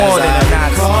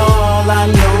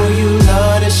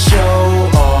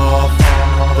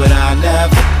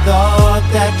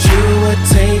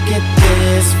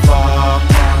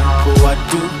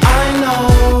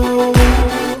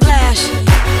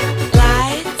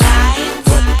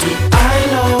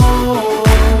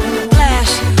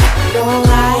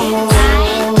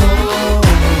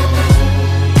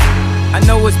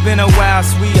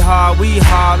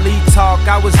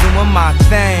I was doing my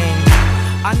thing.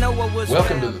 I know what was.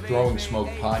 Welcome to the Throwing Smoke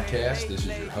podcast. This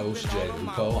is your host, Jay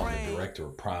Lupo. I'm the director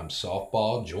of Prime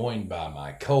Softball, joined by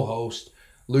my co-host,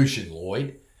 Lucien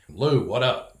Loyd. Lou, what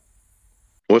up?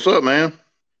 What's up, man?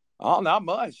 Oh, not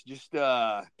much. Just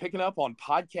picking up on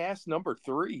podcast number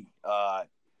 3.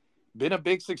 Been a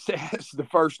big success the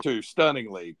first 2,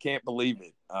 stunningly. Can't believe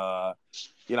it.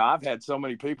 I've had so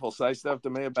many people say stuff to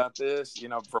me about this,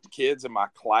 from kids in my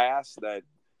class that,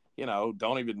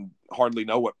 don't even hardly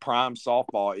know what prime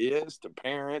softball is, to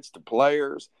parents, to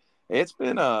players. It's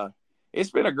been a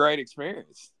great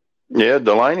experience. Yeah,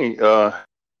 Delaney, that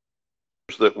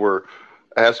were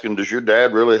asking, does your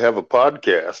dad really have a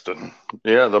podcast? And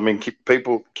yeah, I mean,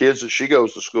 kids that she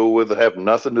goes to school with that have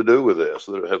nothing to do with this,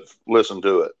 that have listened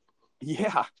to it.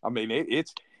 Yeah, I mean,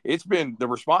 it's been, the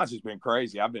response has been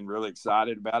crazy. I've been really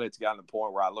excited about it. It's gotten to the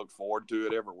point where I look forward to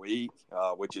it every week,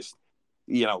 which is,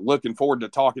 looking forward to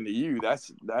talking to you.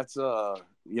 That's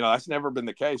never been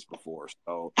the case before.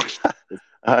 So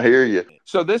I hear you.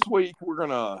 So this week we're going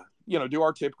to, do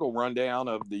our typical rundown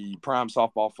of the Prime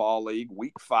Softball Fall League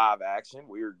Week 5 action.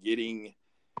 We're getting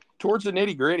towards the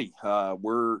nitty gritty.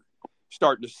 We're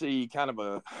starting to see kind of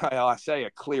a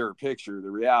clearer picture.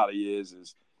 The reality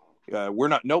is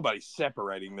nobody's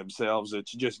separating themselves.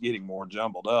 It's just getting more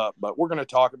jumbled up, but we're going to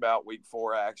talk about Week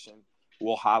 4 action.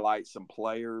 We'll highlight some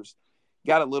players.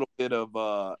 Got a little bit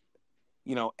of,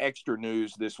 extra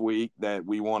news this week that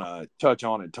we want to touch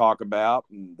on and talk about,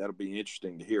 and that'll be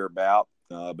interesting to hear about.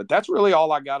 But that's really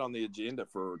all I got on the agenda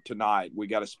for tonight. We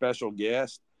got a special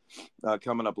guest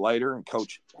coming up later, and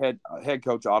head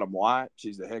coach Autumn Wyatt.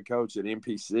 She's the head coach at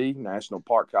NPC, National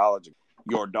Park College.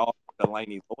 Your daughter,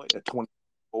 Delaney Loyd, at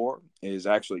 24, is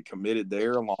actually committed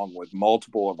there along with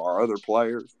multiple of our other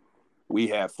players. We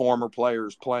have former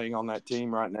players playing on that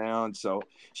team right now, and so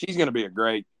she's going to be a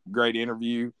great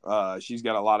interview. She's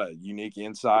got a lot of unique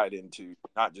insight into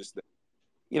not just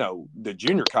the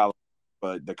junior college,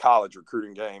 but the college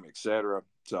recruiting game, et cetera.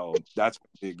 So that's going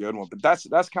to be a good one. But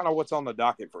that's kind of what's on the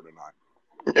docket for tonight.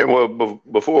 Yeah, well,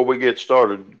 before we get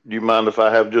started, do you mind if I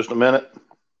have just a minute?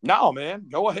 No, man,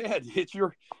 go ahead. It's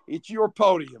your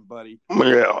podium, buddy.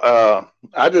 Yeah,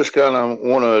 I just kind of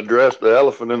want to address the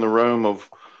elephant in the room of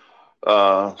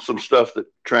some stuff that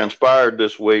transpired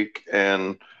this week,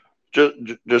 and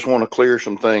just want to clear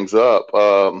some things up.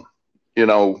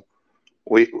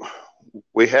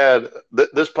 We had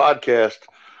this podcast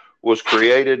was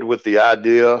created with the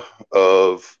idea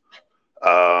of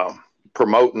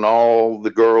promoting all the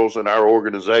girls in our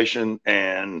organization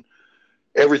and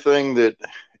everything that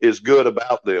is good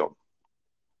about them.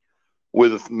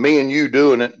 With me and you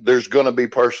doing it, there's going to be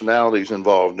personalities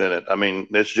involved in it. I mean,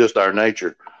 it's just our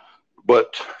nature.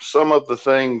 But some of the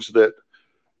things that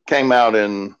came out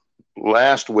in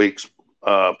last week's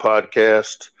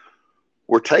podcast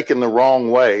were taken the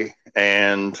wrong way,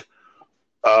 and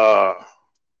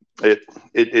it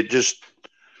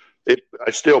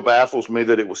still baffles me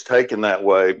that it was taken that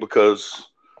way, because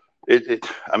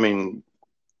I mean,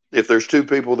 if there's 2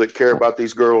 people that care about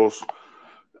these girls,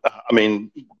 I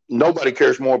mean, nobody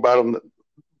cares more about them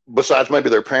besides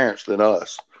maybe their parents than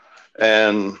us.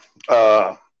 And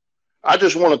I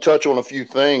just want to touch on a few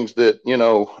things that,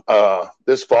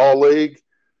 this fall league,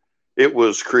 it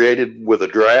was created with a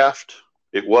draft.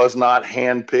 It was not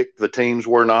handpicked. The teams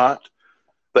were not.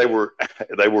 They were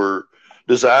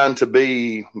designed to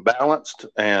be balanced.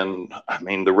 And I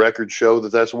mean, the records show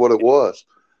that that's what it was.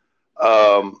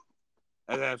 That's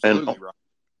absolutely right.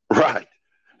 Right.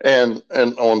 And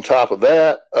on top of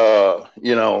that,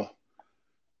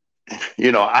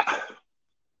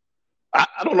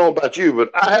 I don't know about you, but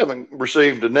I haven't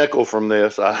received a nickel from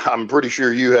this. I'm pretty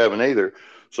sure you haven't either.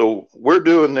 So we're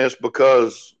doing this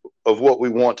because of what we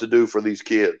want to do for these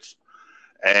kids.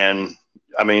 And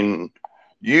I mean,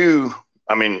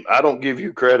 I don't give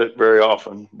you credit very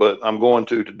often, but I'm going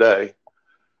to today.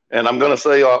 And I'm going to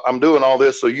say I'm doing all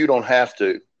this so you don't have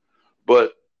to.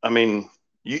 But I mean,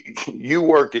 you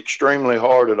work extremely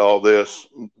hard at all this,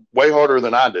 way harder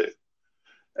than I do.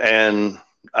 And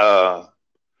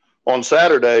on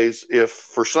Saturdays, if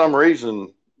for some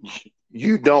reason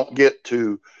you don't get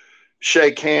to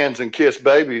shake hands and kiss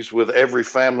babies with every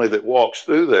family that walks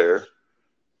through there,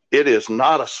 it is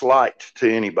not a slight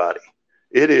to anybody.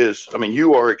 It is, I mean,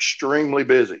 you are extremely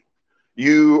busy.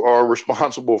 You are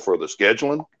responsible for the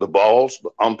scheduling, the balls, the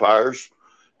umpires,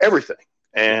 everything.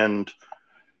 And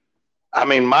I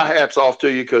mean, my hat's off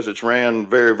to you because it's ran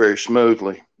very, very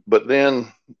smoothly. But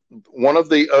then one of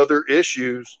the other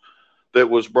issues that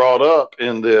was brought up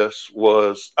in this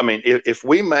was, I mean, if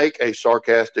we make a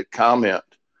sarcastic comment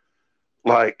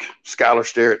like Skylar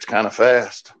Sterritt's kind of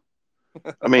fast,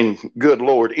 I mean, good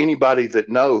Lord, anybody that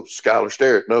knows Skylar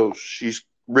Sterritt knows she's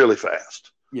really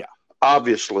fast. Yeah.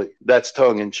 Obviously, that's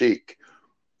tongue in cheek.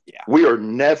 Yeah. We are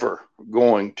never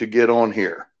going to get on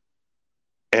here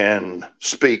and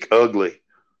speak ugly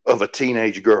of a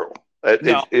teenage girl.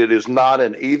 No. It is not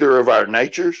in either of our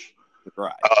natures.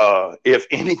 Right. If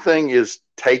anything is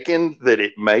taken that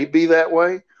it may be that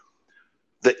way,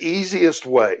 the easiest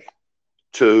way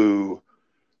to,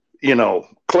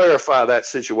 clarify that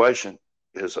situation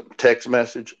is a text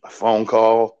message, a phone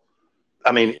call.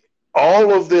 I mean,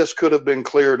 all of this could have been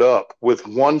cleared up with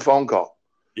one phone call.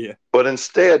 Yeah. But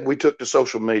instead, we took to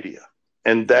social media,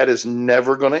 and that is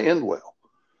never going to end well.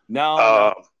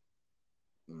 No.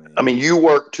 I mean, you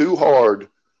work too hard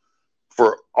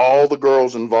for all the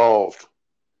girls involved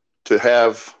to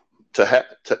have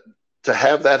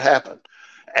that happen.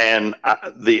 And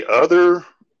the other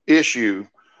issue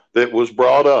that was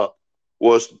brought up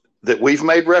was that we've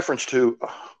made reference to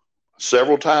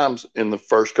several times in the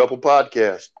first couple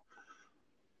podcasts,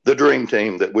 the dream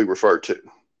team that we referred to.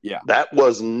 Yeah. That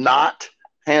was not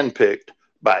handpicked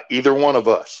by either one of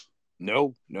us.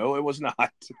 No, it was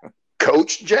not.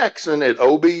 Coach Jackson at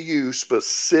OBU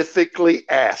specifically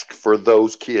asked for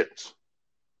those kids.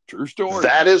 True story.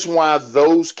 That is why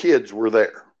those kids were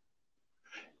there.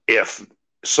 If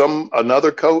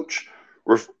another coach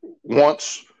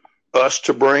wants us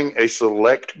to bring a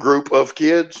select group of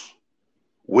kids,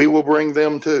 we will bring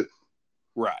them too.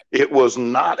 Right. It was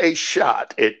not a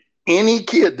shot at any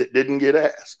kid that didn't get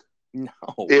asked. No.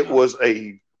 It was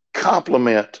a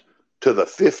compliment to the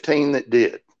 15 that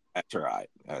did. That's right.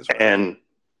 And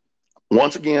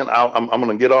once again, I'm going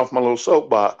to get off my little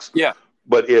soapbox. Yeah.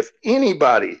 But if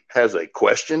anybody has a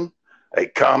question, a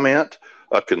comment,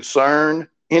 a concern,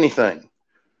 anything,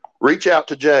 reach out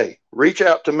to Jay, reach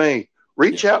out to me,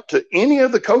 reach out to any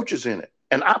of the coaches in it.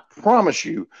 And I promise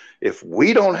you, if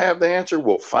we don't have the answer,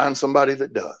 we'll find somebody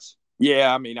that does.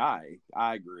 Yeah, I mean, I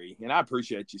agree. And I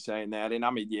appreciate you saying that. And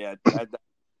I mean, yeah, that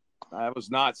was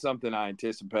not something I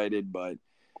anticipated. But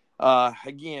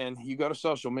again, you go to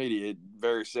social media, it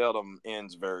very seldom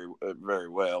ends very, very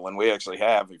well. And we actually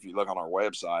have, if you look on our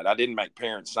website, I didn't make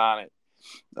parents sign it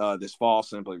this fall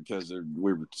simply because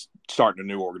we were starting a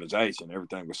new organization.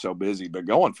 Everything was so busy. But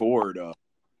going forward,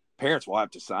 parents will have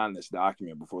to sign this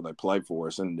document before they play for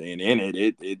us. And in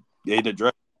it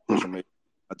addresses social media.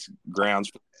 That's grounds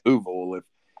for removal if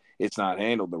it's not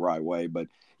handled the right way. But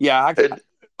yeah,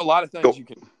 a lot of things you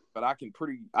can, but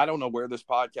I don't know where this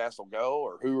podcast will go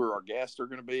or who our guests are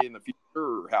going to be in the future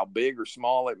or how big or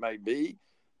small it may be.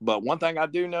 But one thing I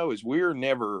do know is we're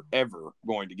never, ever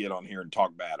going to get on here and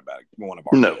talk bad about one of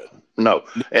our kids. No.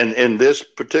 And in this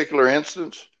particular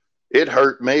instance, it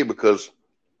hurt me because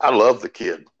I love the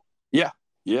kid.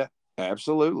 Yeah,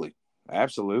 absolutely.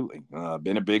 Absolutely.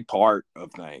 Been a big part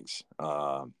of things.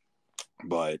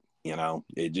 But,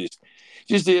 it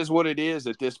just is what it is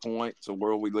at this point. It's a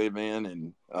world we live in.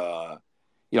 And, I'm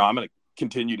going to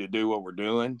continue to do what we're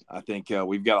doing. I think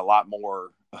we've got a lot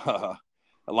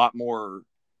more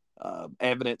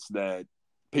evidence that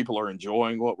people are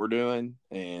enjoying what we're doing,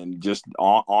 and just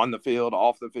on the field,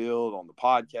 off the field, on the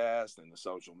podcast and the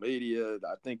social media.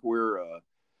 I think we're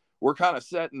kind of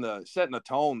setting the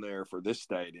tone there for this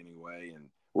state anyway, and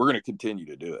we're going to continue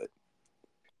to do it.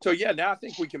 So, yeah, now I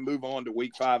think we can move on to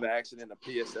Week 5 action in the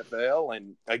PSFL.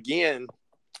 And, again,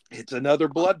 it's another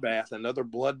bloodbath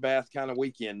kind of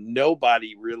weekend.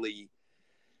 Nobody really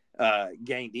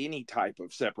gained any type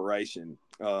of separation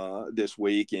this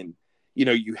week. And,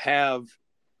 you have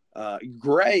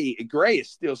Gray is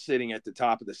still sitting at the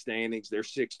top of the standings. They're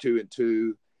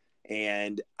 6-2-2.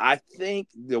 And I think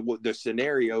the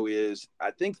scenario is,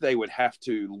 I think they would have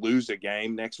to lose a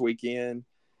game next weekend.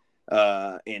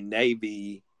 And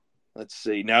Navy, let's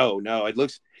see, no, it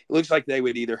looks like they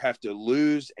would either have to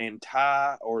lose and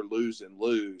tie or lose and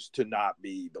lose to not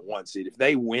be the 1 seed. If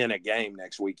they win a game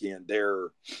next weekend,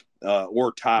 or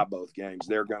tie both games,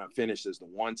 they're going to finish as the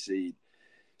 1 seed.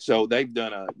 So they've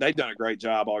done a great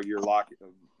job all year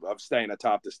of staying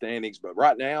atop the standings. But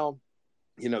right now,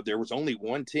 there was only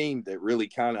one team that really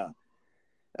kind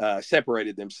of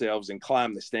separated themselves and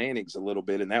climbed the standings a little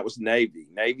bit, and that was Navy.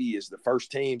 Navy is the first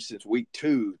team since week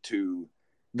 2 to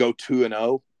go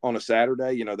 2-0 on a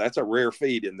Saturday. That's a rare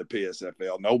feat in the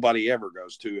PSFL. Nobody ever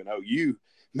goes 2-0.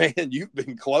 You've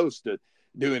been close to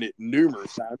doing it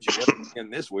numerous times. You went in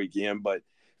this weekend, but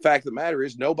fact of the matter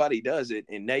is nobody does it,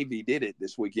 and Navy did it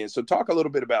this weekend. So talk a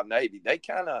little bit about Navy. They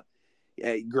kind of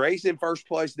Gray's in first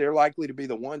place. They're likely to be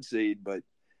the 1 seed, but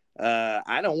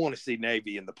I don't want to see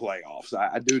Navy in the playoffs.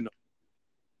 I do know.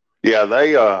 Yeah,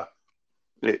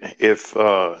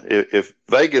 if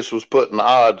Vegas was putting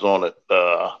odds on it,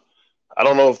 I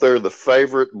don't know if they're the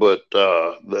favorite, but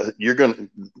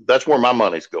that's where my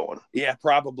money's going. Yeah,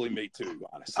 probably me too,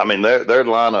 honestly. I mean, their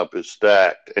lineup is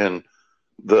stacked, and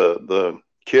the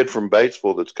kid from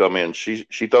Batesville that's come in, she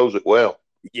throws it well.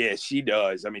 Yeah, she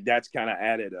does. I mean, that's kind of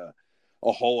added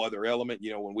a whole other element.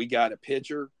 You know, when we got a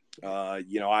pitcher,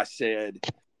 I said,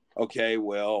 okay,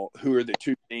 well, who are the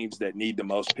two teams that need the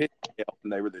most pitching help?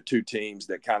 And they were the two teams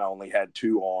that kind of only had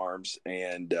two arms,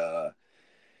 and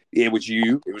it was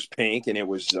you, it was Pink, and it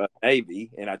was Navy,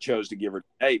 and I chose to give her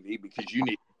Navy because you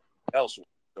need else.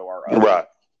 So our other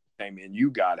came in,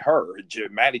 you got her.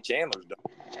 Maddie Chandler's done.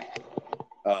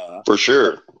 For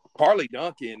sure. Carly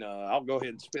Duncan, I'll go ahead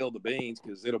and spill the beans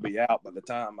because it'll be out by the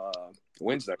time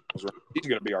Wednesday comes around. She's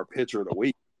going to be our pitcher of the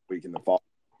week in the fall.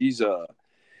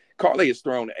 Carly has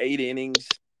thrown 8 innings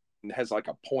and has like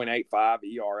a .85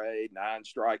 ERA, 9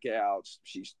 strikeouts.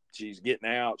 She's getting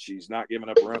out. She's not giving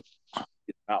up runs.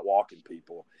 She's not walking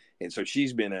people. And so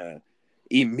she's been an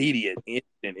immediate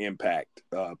instant impact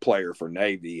player for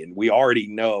Navy. And we already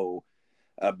know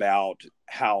about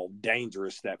how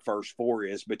dangerous that first 4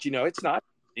 is. But, it's not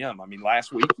him. I mean,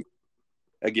 last week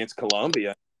against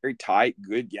Columbia, very tight,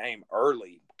 good game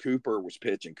early. Cooper was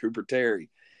pitching, Cooper Terry.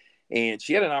 And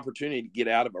she had an opportunity to get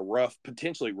out of a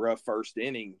potentially rough first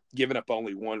inning, giving up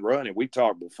only 1 run. And we've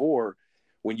talked before,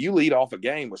 when you lead off a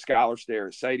game with Skylar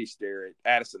Sterritt, Sadie Sterritt,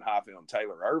 Addison Highfield, and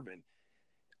Taylor Irvin,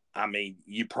 I mean,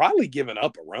 you probably given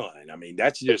up a run. I mean,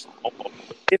 that's just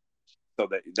so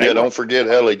don't forget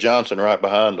Ellie Johnson right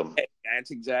behind them.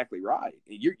 That's exactly right.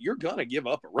 You're going to give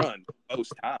up a run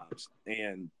most times.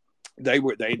 And they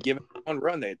had given 1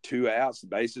 run. They had 2 outs. The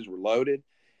bases were loaded.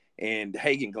 And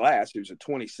Hagen Glass, who's a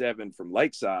 27 from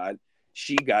Lakeside,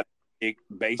 she got a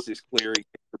bases clearing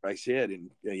base hit and,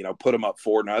 put them up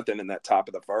 4-0 in that top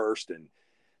of the first. And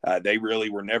they really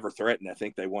were never threatened. I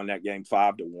think they won that game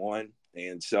 5-1.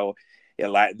 And so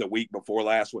the week before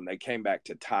last, when they came back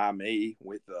to tie me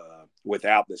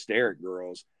without the Sterritt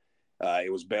girls,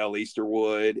 it was Belle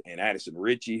Easterwood and Addison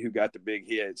Ritchie who got the big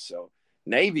hits. So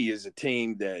Navy is a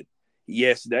team that,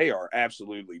 yes, they are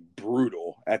absolutely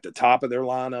brutal at the top of their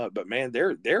lineup, but man,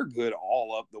 they're good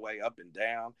all up the way up and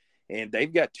down, and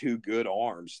they've got 2 good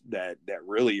arms that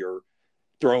really are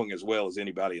throwing as well as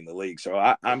anybody in the league. So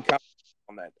I'm kind of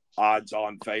on that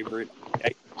odds-on favorite.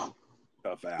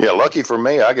 Tough out. Yeah, lucky for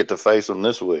me, I get to face them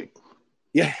this week.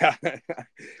 Yeah,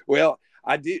 well,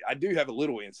 I do have a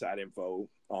little inside info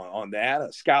on that.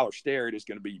 Skylar Sterritt is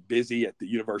going to be busy at the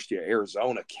University of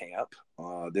Arizona camp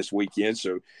this weekend,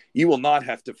 so you will not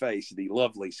have to face the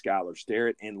lovely Skylar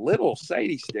Sterritt. And little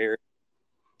Sadie Sterritt,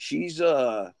 she's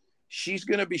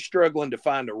going to be struggling to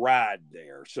find a ride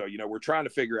there. So, we're trying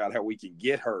to figure out how we can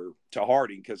get her to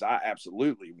Harding because I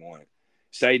absolutely want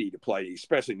Sadie to play,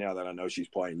 especially now that I know she's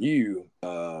playing you.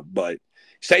 But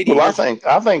Sadie, well,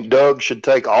 I think Doug should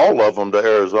take all of them to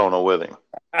Arizona with him.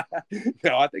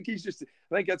 No, I think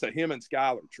that's a him and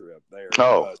Skylar trip there.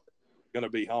 Oh, going to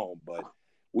be home, but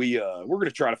we're going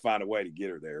to try to find a way to get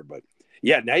her there. But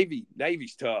yeah,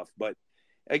 Navy's tough, but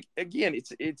again,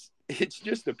 it's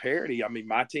just a parity. I mean,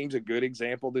 my team's a good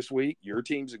example this week. Your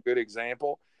team's a good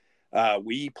example.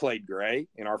 We played Gray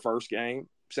in our first game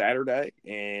Saturday,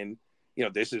 and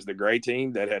this is the Gray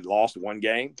team that had lost 1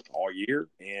 game all year,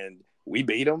 and we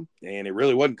beat them, and it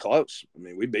really wasn't close. I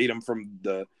mean, we beat them from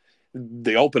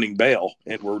the opening bell,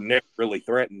 and we're never really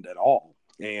threatened at all.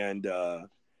 And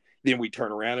then we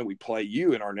turn around and we play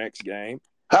you in our next game.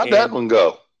 How'd that one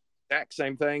go? Exact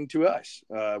same thing to us.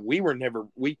 We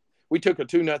took a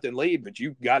 2-0 lead, but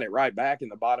you got it right back in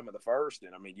the bottom of the first.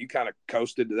 And I mean, you kind of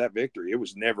coasted to that victory. It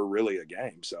was never really a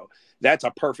game. So that's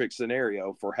a perfect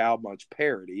scenario for how much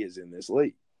parity is in this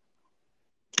league.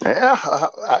 Yeah.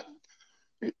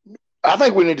 I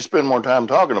think we need to spend more time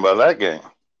talking about that game.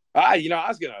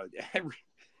 It's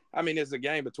a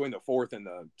game between the 4th and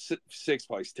the 6th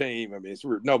place team. I mean,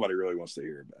 nobody really wants to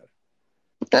hear about it.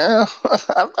 Yeah,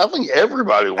 I think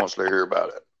everybody wants to hear about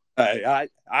it. Hey,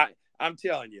 I'm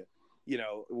telling you,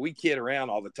 we kid around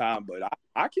all the time, but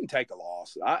I can take a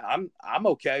loss. I'm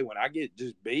okay when I get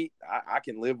just beat. I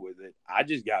can live with it. I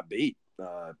just got beat.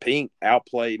 Pink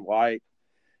outplayed White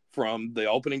from the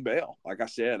opening bell. Like I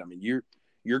said, I mean,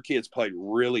 your kids played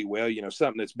really well.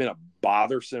 Something that's been a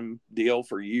bothersome deal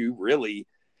for you, really,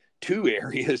 2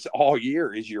 areas all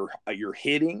year is your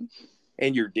hitting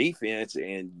and your defense.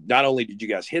 And not only did you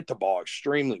guys hit the ball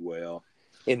extremely well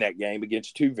in that game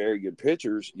against 2 very good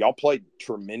pitchers, y'all played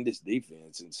tremendous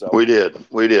defense. And so we did.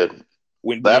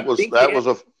 That was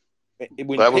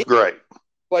great.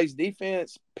 Plays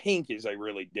defense, Pink is a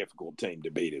really difficult team to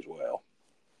beat as well.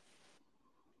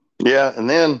 Yeah, and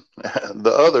then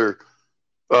the other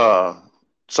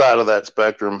side of that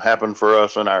spectrum happened for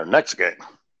us in our next game.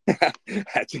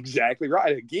 That's exactly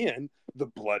right. Again, the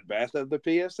bloodbath of the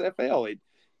PSFL.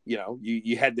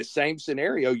 You had the same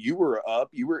scenario. You were up,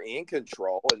 you were in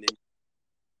control, and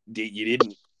then you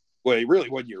didn't. Well, it really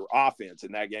wasn't your offense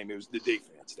in that game. It was the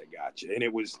defense that got you, and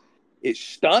it's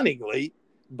stunningly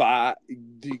by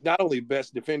not only the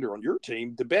best defender on your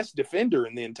team, the best defender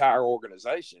in the entire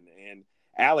organization. And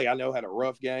Allie, I know, had a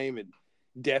rough game and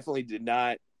definitely did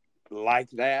not like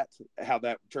how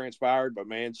that transpired. But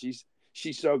man, she's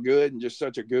so good and just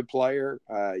such a good player.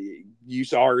 You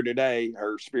saw her today;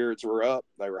 her spirits were up;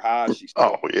 they were high.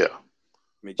 Oh yeah. I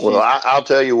mean, well, I'll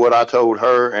tell you what I told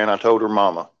her, and I told her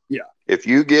mama. Yeah. If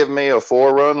you give me a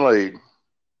 4-run lead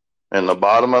in the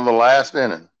bottom of the last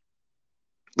inning,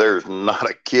 there's not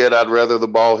a kid I'd rather the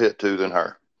ball hit to than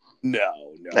her.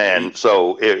 No. And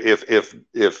so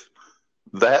if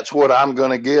that's what I'm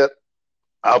going to get,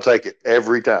 I'll take it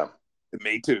every time.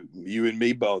 Me too. You and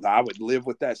me both. I would live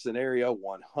with that scenario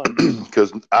 100.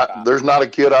 Because there's not a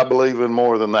kid I believe in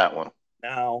more than that one.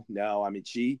 No. I mean,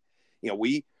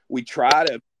 we try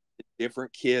to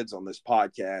different kids on this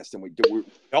podcast, and we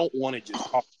don't want to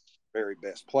just talk the very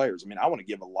best players. I mean, I want to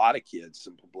give a lot of kids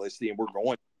some publicity, and we're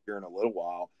going here in a little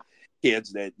while.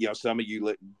 Kids that, some of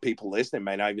you people listening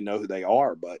may not even know who they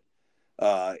are, but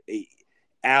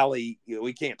Allie,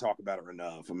 we can't talk about her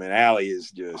enough. I mean,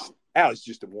 Allie's just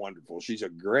a wonderful. She's a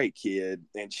great kid,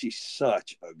 and she's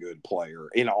such a good player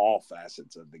in all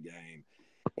facets of the game.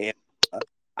 And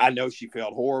I know she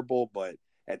felt horrible, but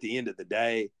at the end of the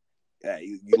day,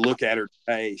 you look at her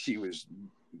today, she was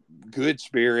good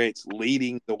spirits,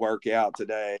 leading the workout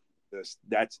today.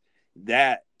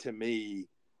 That to me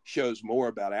shows more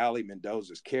about Allie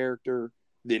Mendoza's character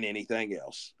than anything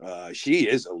else. She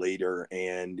is a leader,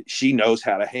 and she knows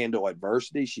how to handle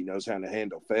adversity. She knows how to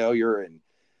handle failure, and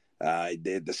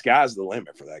the sky's the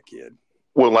limit for that kid.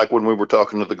 Well, like when we were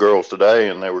talking to the girls today,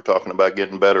 and they were talking about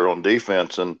getting better on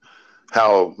defense and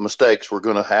how mistakes were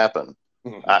going to happen.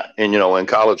 Mm-hmm. And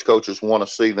college coaches want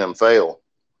to see them fail.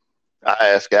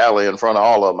 I asked Allie in front of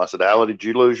all of them, I said, Allie, did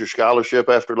you lose your scholarship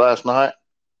after last night?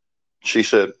 She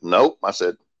said, nope. I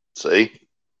said, see,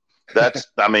 that's,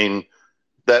 I mean,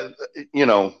 that's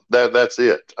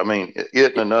it. I mean,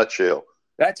 it in a nutshell.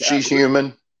 She's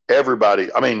human.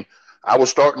 Everybody. I mean, I was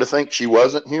starting to think she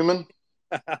wasn't human,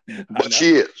 but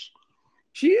she is.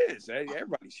 She is.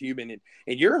 Everybody's human.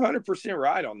 And you're 100%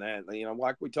 right on that.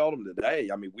 Like we told them today,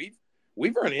 I mean,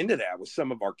 we've run into that with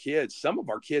some of our kids. Some of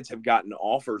our kids have gotten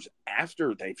offers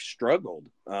after they've struggled.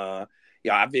 I'm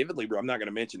not going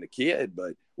to mention the kid,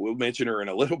 but we'll mention her in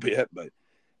a little bit. But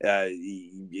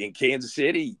in Kansas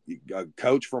City, a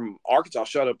coach from Arkansas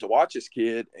showed up to watch this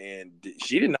kid, and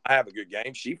she did not have a good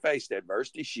game. She faced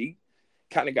adversity. She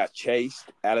kind of got chased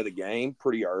out of the game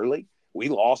pretty early. We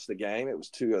lost the game. It was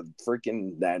to a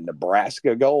freaking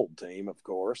Nebraska Gold team, of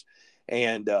course.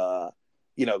 And,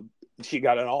 she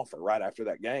got an offer right after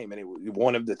that game. And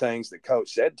one of the things the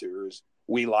coach said to her is,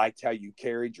 we liked how you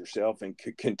carried yourself and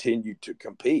could continue to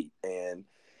compete. And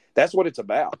that's what it's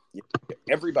about.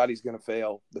 Everybody's going to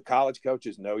fail. The college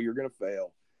coaches know you're going to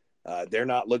fail. They're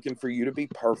not looking for you to be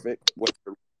perfect. What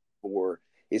they're for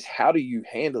is, how do you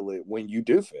handle it when you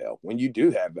do fail, when you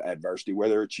do have adversity,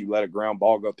 whether it's you let a ground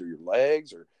ball go through your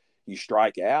legs or you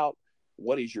strike out.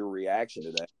 What is your reaction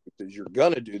to that? Because you're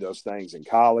going to do those things in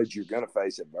college. You're going to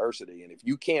face adversity. And if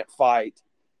you can't fight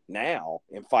now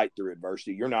and fight through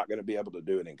adversity, you're not going to be able to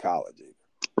do it in college either.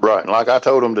 Right. And like I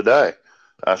told them today,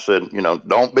 I said,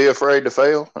 don't be afraid to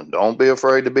fail and don't be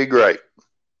afraid to be great.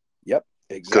 Yep,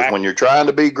 exactly. Because when you're trying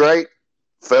to be great,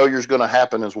 failure's going to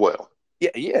happen as well.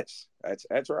 Yeah, yes,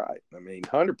 that's right. I mean,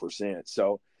 100%.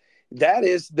 So that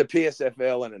is the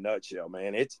PSFL in a nutshell,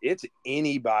 man. It's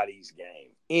anybody's game.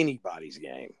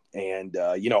 And,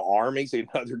 Army's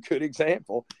another good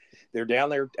example. They're down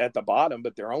there at the bottom,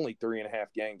 but they're only 3.5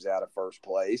 games out of first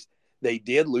place. They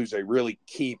did lose a really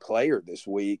key player this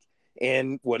week.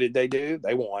 And what did they do?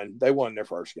 They won. They won their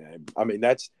first game. I mean,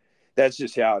 that's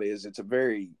just how it is. It's a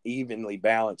very evenly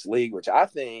balanced league, which I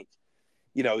think,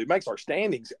 it makes our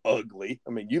standings ugly.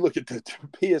 I mean, you look at the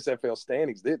PSFL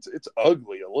standings, it's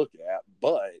ugly to look at,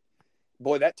 but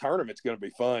boy, that tournament's going to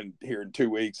be fun here in 2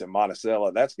 weeks in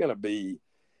Monticello. That's going to be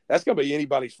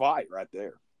anybody's fight right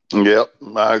there. Yep,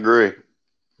 I agree.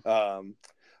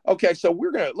 Okay, so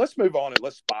let's move on and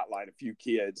let's spotlight a few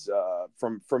kids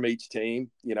from each team.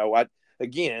 We're not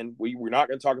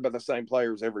going to talk about the same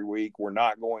players every week. We're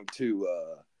not going to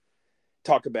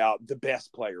talk about the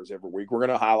best players every week. We're going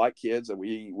to highlight kids that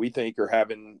we think are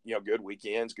having, good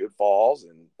weekends, good falls,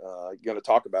 and going to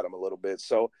talk about them a little bit.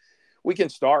 So we can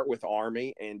start with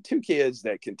Army and two kids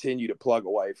that continue to plug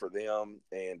away for them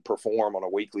and perform on a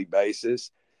weekly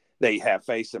basis. They have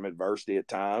faced some adversity at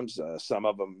times. Some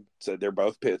of them said they're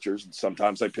both pitchers.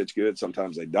 Sometimes they pitch good,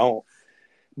 sometimes they don't.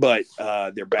 But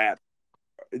their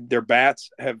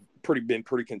bats have been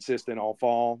pretty consistent all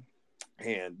fall,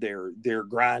 and they're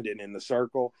grinding in the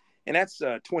circle. And that's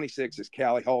 26 is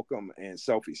Callie Holcomb and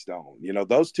Sophie Stone.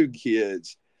 Those two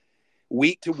kids,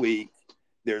 week to week,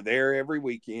 they're there every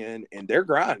weekend, and they're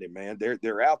grinding, man.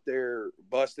 They're out there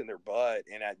busting their butt,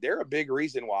 and they're a big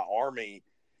reason why Army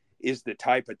is the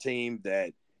type of team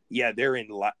that, they're in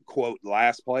quote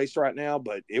last place right now,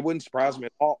 but it wouldn't surprise me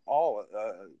at all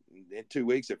in 2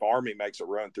 weeks if Army makes a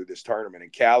run through this tournament.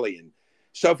 And Callie and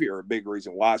Sophie are a big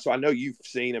reason why. So I know you've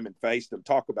seen them and faced them.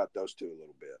 Talk about those two a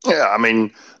little bit. Yeah, I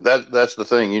mean, that's the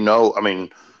thing.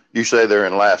 You say they're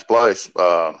in last place.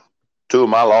 Two of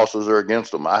my losses are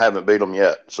against them. I haven't beat them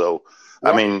yet. So,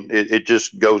 right. I mean, it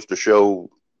just goes to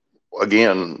show,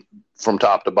 again, from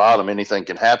top to bottom, anything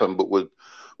can happen. But with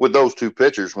those two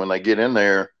pitchers, when they get in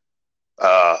there,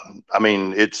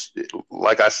 it's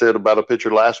like I said about a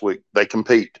pitcher last week, they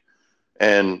compete.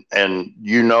 And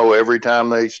every time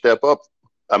they step up,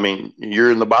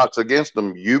 you're in the box against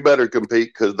them, you better compete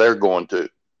because they're going to.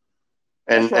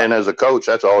 And right. And as a coach,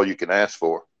 that's all you can ask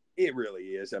for. It really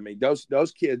is.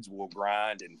 Those kids will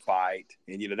grind and fight.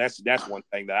 And, that's one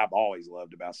thing that I've always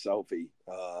loved about Sophie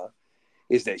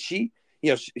is that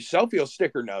Sophie will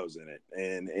stick her nose in it.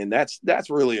 And that's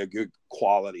really a good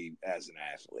quality as an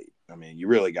athlete. You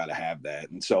really got to have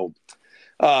that. And so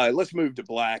let's move to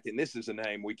Black. And this is a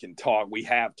name we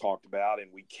have talked about,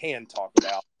 and we can talk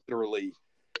about literally.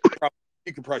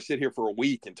 You could probably sit here for a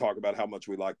week and talk about how much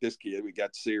we like this kid. We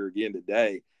got to see her again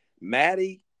today.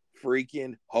 Maddie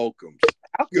freaking Holcomb.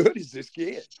 How good is this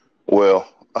kid? Well,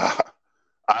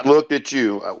 I looked at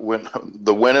you when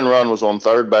the winning run was on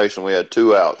third base and we had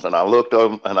 2 outs, and I looked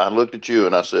at you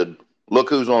and I said, "Look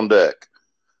who's on deck."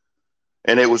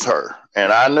 And it was her.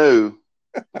 And I knew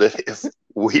that if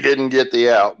we didn't get the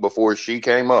out before she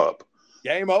came up,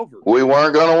 game over. We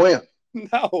weren't going to win.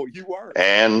 No, you weren't.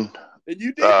 And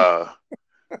you did.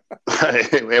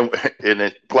 and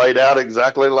it played out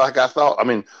exactly like I thought.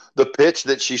 The pitch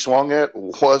that she swung at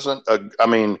wasn't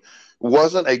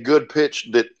a good pitch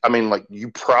that,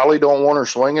 you probably don't want her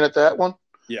swinging at that one.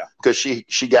 Yeah. Because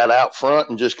she got out front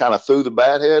and just kind of threw the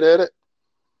bat head at it.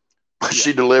 Yeah.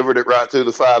 She delivered it right through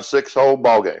the 5-6 hole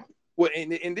ball game. Well,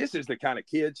 and this is the kind of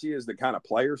kid she is, the kind of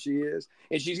player she is.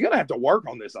 And she's going to have to work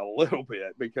on this a little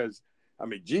bit because,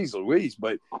 geez Louise.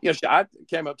 But, I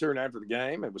came up to her after the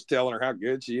game and was telling her how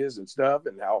good she is and stuff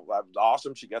and how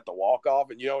awesome she got the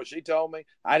walk-off. And you know what she told me?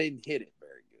 I didn't hit it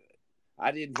very good.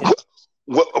 I didn't hit it.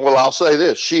 Well, I'll say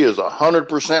this. She is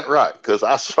 100% right because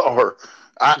I saw her.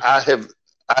 I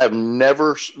have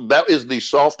never – that is the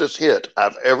softest hit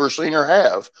I've ever seen her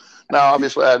have. Now,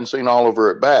 obviously, I hadn't seen all of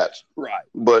her at-bats. Right.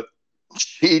 But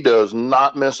she does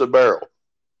not miss a barrel.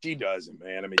 She doesn't,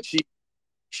 man.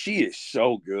 She is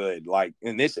so good.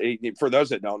 And this, for those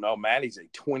that don't know, Maddie's a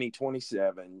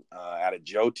 2027 out of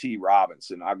Joe T.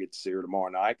 Robinson. I'll get to see her tomorrow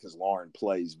night because Lauren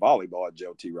plays volleyball at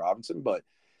Joe T. Robinson. But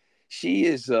she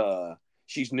is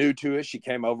she's new to it. She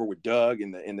came over with Doug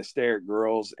and the Sterritt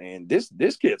girls, and this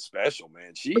kid's special,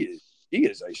 man. She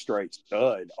is a straight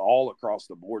stud all across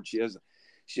the board.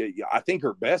 I think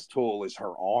her best tool is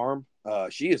her arm.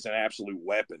 She is an absolute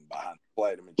weapon behind the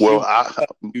plate.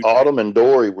 Autumn and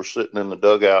Dory were sitting in the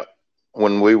dugout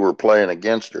when we were playing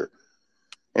against her.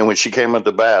 And when she came at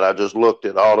the bat, I just looked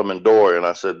at Autumn and Dory and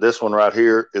I said, this one right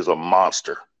here is a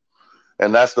monster.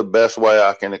 And that's the best way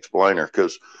I can explain her.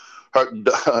 Because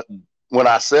when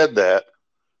I said that,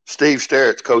 Steve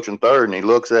Sterritt's coaching third, and he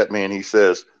looks at me and he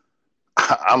says,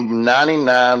 I'm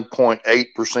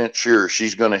 99.8% sure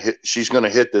she's gonna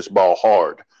hit this ball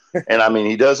hard. And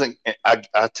he doesn't.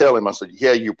 I tell him, I said,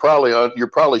 yeah, you're probably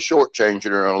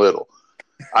shortchanging her a little.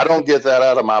 I don't get that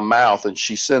out of my mouth, and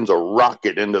she sends a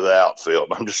rocket into the outfield.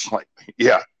 I'm just like,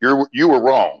 yeah, you were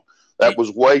wrong. That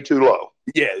was way too low.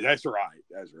 Yeah, that's right.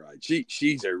 That's right.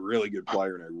 She's a really good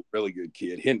player and a really good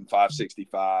kid. Hitting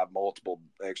 565, multiple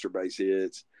extra base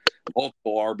hits,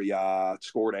 multiple RBI,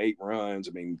 scored 8 runs.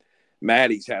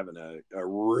 Maddie's having a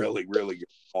really, really good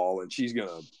ball, and she's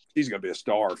gonna be a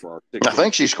star for our 16. I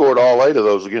think she scored all 8 of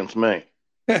those against me.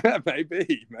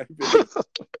 maybe.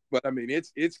 But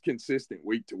it's consistent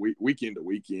week to week, weekend to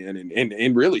weekend,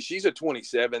 and really, she's a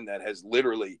 27 that has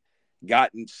literally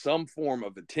gotten some form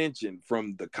of attention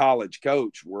from the college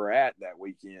coach we're at that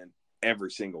weekend.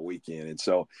 every single weekend. And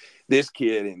so this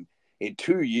kid in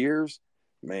 2 years,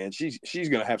 man, she's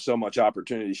going to have so much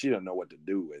opportunity. She doesn't know what to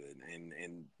do with it.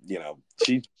 And you know,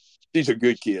 she's a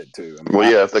good kid too. I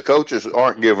mean, if the coaches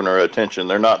aren't giving her attention,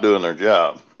 they're not doing their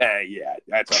job. Yeah,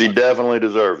 she definitely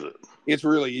deserves it. It's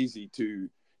really easy to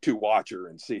watch her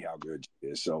and see how good she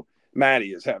is. So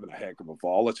Maddie is having a heck of a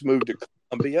fall. Let's move to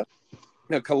Columbia.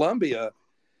 Now, Columbia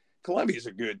is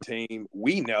a good team.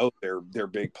 We know they're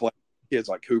big players. Kids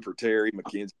like Cooper Terry,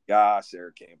 Mackenzie Guy,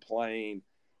 Sarah Camplain,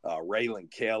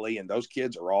 Raylan Kelly, and those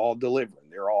kids are all delivering.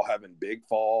 They're all having big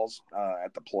falls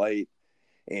at the plate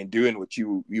and doing what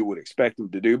you would expect them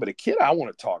to do. But a kid I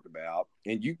want to talk about,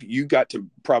 and you got to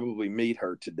probably meet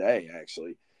her today,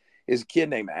 actually, is a kid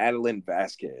named Adeline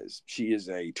Vasquez. She is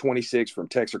a 26 from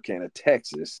Texarkana,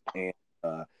 Texas, and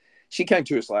she came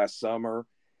to us last summer.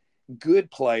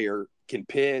 Good player, can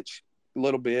pitch a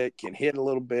little bit, can hit a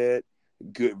little bit,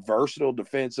 good, versatile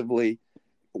defensively,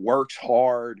 works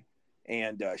hard,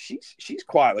 and she's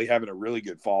quietly having a really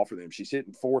good fall for them. She's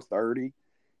hitting .430,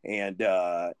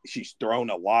 and she's thrown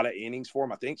a lot of innings for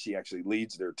them. I think she actually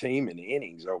leads their team in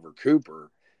innings over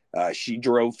Cooper. She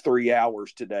drove 3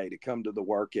 hours today to come to the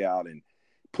workout and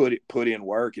put in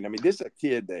work. And I mean, this is a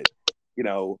kid that, you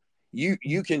know,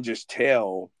 you can just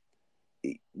tell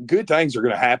good things are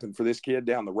going to happen for this kid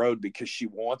down the road because she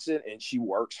wants it and she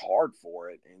works hard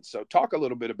for it. And so talk a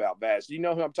little bit about Vaz. Do you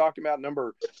know who I'm talking about? I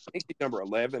think she's number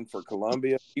 11 for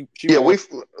Columbia.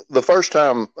 The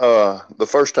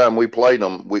first time we played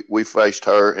them, we faced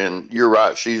her, and you're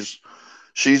right. She's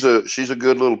a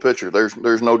good little pitcher.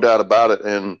 There's no doubt about it.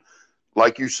 And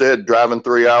like you said, driving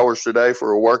 3 hours today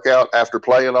for a workout after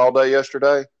playing all day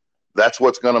yesterday, that's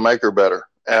what's going to make her better.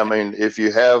 I mean, if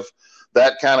you have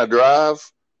that kind of drive,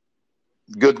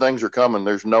 good things are coming.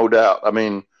 There's no doubt. I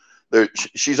mean,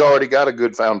 she's already got a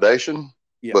good foundation,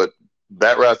 but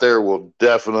that right there will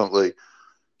definitely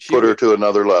put her to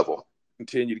another level.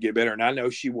 Continue to get better. And I know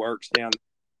she works down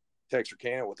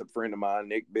Texarkana with a friend of mine,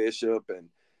 Nick Bishop,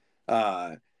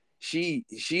 and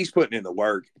she's putting in the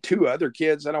work. Two other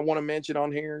kids that I want to mention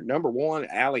on here. Number one,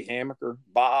 Allie Hamaker,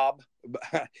 Bob.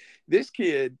 This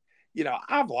kid, you know,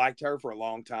 I've liked her for a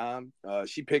long time.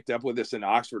 She picked up with us in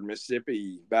Oxford,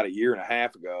 Mississippi about 1.5 years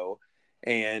ago.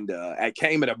 And it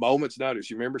came at a moment's notice.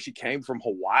 You remember she came from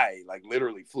Hawaii, like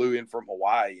literally flew in from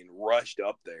Hawaii and rushed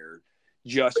up there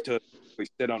just to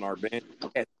sit on our bench.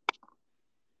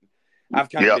 I've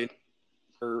kind of been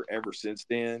her ever since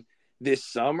then. This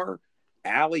summer,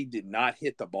 Allie did not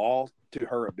hit the ball to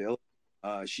her ability.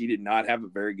 She did not have a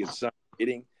very good summer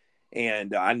hitting.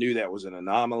 And I knew that was an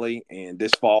anomaly. And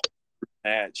this fall,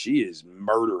 she is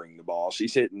murdering the ball.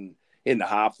 She's hitting in the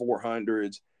high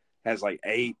 400s, has like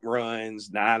 8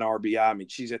 runs, 9 RBI. I mean,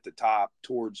 she's at the top,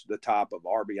 towards the top of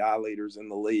RBI leaders in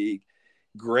the league.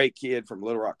 Great kid from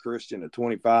Little Rock Christian at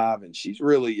 25. And she's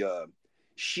really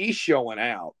she's showing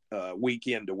out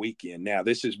weekend to weekend. Now,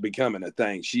 this is becoming a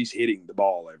thing. She's hitting the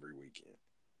ball every weekend.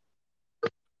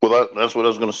 Well, that's what I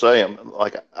was going to say.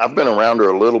 I've been around her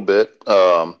a little bit,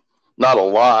 not a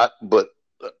lot, but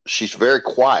she's very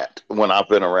quiet when I've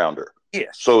been around her.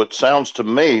 Yes. So it sounds to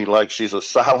me like she's a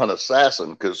silent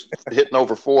assassin, because hitting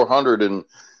over 400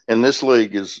 in this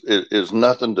league is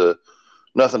nothing to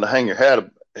hang your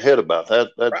head about.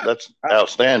 That's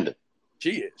outstanding.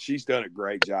 She is. She's done a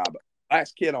great job.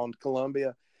 Last kid on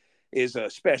Columbia is a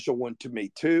special one to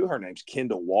me too. Her name's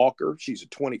Kendall Walker. She's a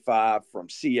 25 from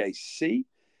CAC.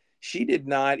 She did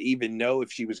not even know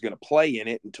if she was going to play in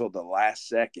it until the last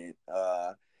second.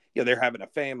 They're having a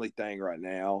family thing right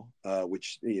now,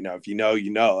 which, if you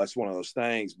know, that's one of those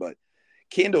things. But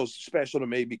Kendall's special to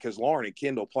me because Lauren and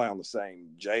Kendall play on the same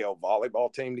JO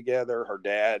volleyball team together. Her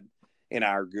dad and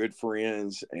I are good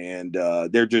friends, and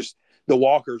they're just – the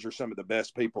Walkers are some of the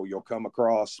best people you'll come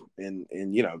across in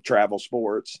travel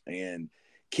sports. And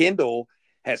Kendall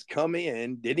has come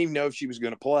in, didn't even know if she was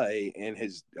going to play, and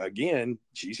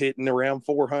she's hitting around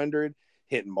 400,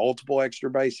 hitting multiple extra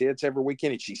base hits every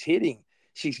weekend, and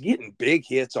she's getting big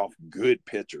hits off good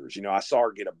pitchers. I saw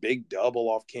her get a big double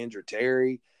off Kendra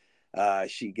Terry.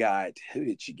 Who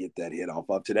did she get that hit off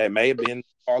of today? It may have been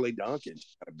Carly Duncan she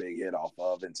got a big hit off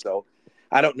of. And so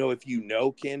I don't know if you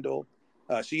know Kendall,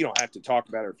 so you don't have to talk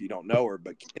about her if you don't know her,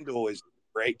 but Kendall is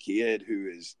a great kid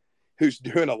who's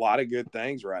doing a lot of good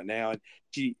things right now. And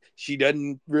she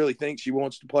doesn't really think she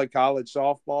wants to play college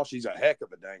softball. She's a heck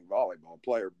of a dang volleyball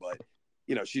player, but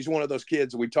she's one of those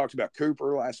kids. We talked about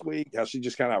Cooper last week, how she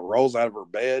just kind of rolls out of her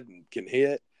bed and can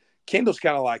hit. Kendall's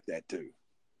kind of like that too.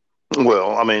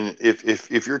 Well, I mean,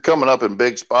 if you're coming up in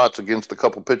big spots against a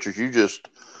couple pitchers you just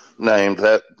named,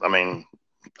 that I mean,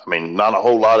 not a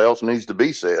whole lot else needs to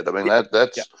be said. I mean,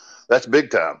 that's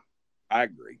big time. I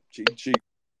agree.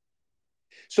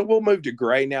 So we'll move to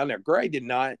Gray now. Now, Gray did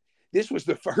not. This was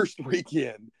the first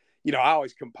weekend. You know, I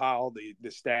always compile the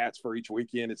stats for each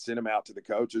weekend and send them out to the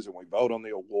coaches, and we vote on the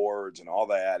awards and all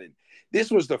that. And this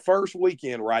was the first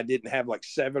weekend where I didn't have like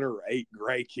 7 or 8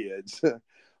 Gray kids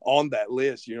on that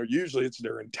list. You know, usually it's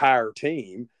their entire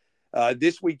team.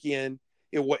 This weekend,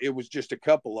 it was just a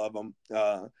couple of them.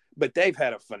 But they've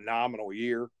had a phenomenal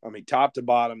year. I mean, top to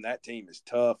bottom, that team is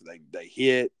tough. They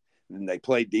hit and they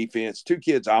play defense. 2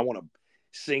 kids I want to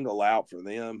single out for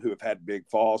them who have had big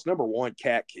falls. Number one,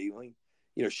 Kat Keeling.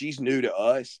 You know, she's new to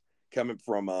us, coming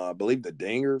from, I believe, the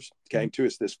Dingers, came to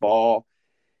us this fall.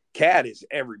 Kat is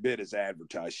every bit as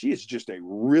advertised. She is just a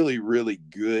really, really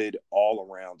good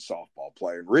all-around softball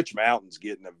player. And Rich Mountain's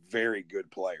getting a very good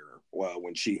player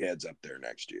when she heads up there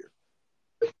next year.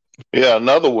 Yeah,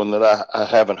 another one that I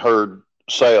haven't heard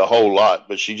say a whole lot,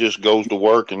 but she just goes to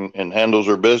work and handles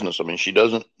her business. I mean,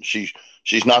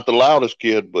 she's not the loudest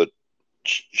kid, but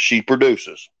she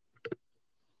produces.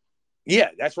 Yeah,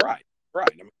 that's right. Right.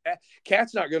 I mean,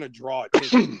 Kat's not going to draw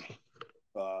attention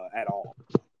at all.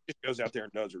 She just goes out there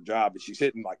and does her job. But she's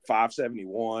hitting like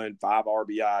 571, 5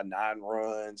 RBI, 9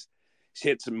 runs. She's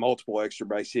hit some multiple extra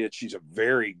base hits. She's a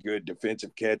very good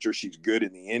defensive catcher. She's good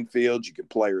in the infield. You can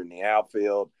play her in the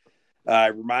outfield.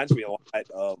 It reminds me a lot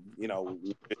of, you know,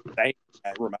 it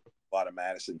reminds me a lot of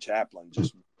Madison Chaplin,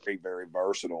 just very, very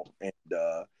versatile. And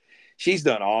she's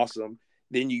done awesome.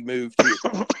 Then you move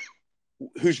to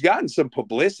who's gotten some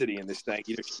publicity in this thing.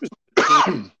 You know,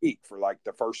 she was week for like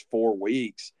the first 4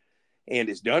 weeks and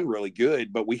has done really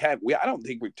good. But I don't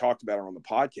think we've talked about her on the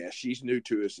podcast. She's new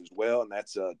to us as well, and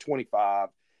that's 25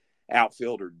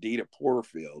 outfielder Dita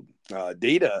Porterfield.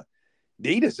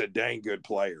 Dita's a dang good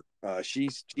player.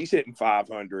 She's hitting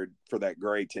 500 for that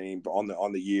Gray team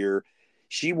on the year.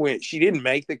 She didn't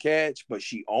make the catch, but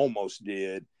she almost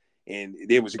did. And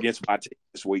it was against my team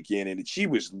this weekend, and she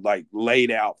was like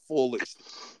laid out full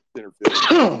center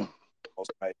field,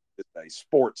 a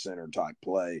sports center type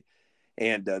play.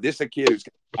 And this is a kid who's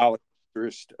got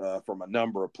interest from a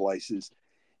number of places.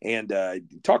 And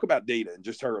talk about Dita and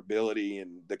just her ability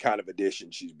and the kind of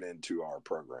addition she's been to our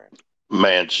program.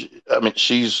 Man,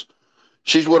 she's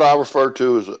what I refer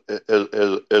to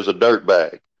as a dirt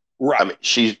bag. Right. I mean,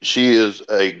 she is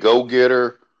a go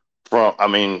getter.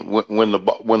 When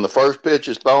the first pitch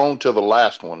is thrown to the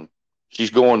last one, she's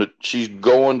going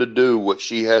to do what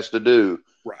she has to do,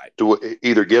 right, to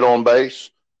either get on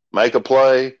base, make a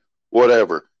play,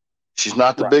 whatever. She's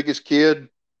not the biggest kid,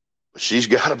 but she's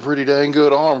got a pretty dang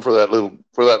good arm for that little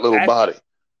body.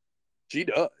 She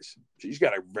does. She's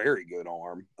got a very good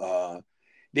arm.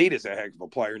 Dita's a heck of a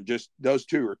player, and just those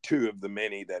 2 are 2 of the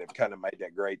many that have kind of made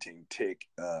that Gray team tick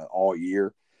all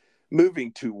year.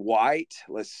 Moving to White,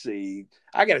 let's see.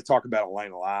 I got to talk about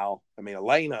Elena Lyle. I mean,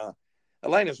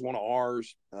 Elena's one of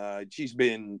ours. She's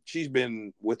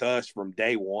been with us from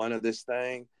day one of this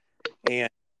thing, and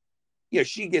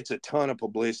she gets a ton of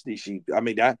publicity.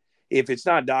 If it's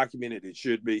not documented, it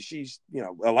should be.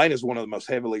 Elena's one of the most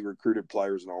heavily recruited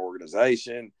players in our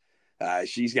organization.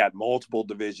 She's got multiple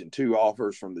Division II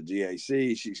offers from the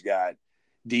GAC. She's got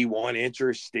D1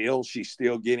 interest still. She's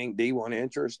still getting D1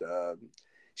 interest.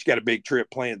 She's got a big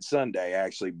trip planned Sunday,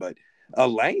 actually. But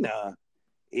Elena,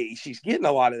 she's getting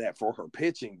a lot of that for her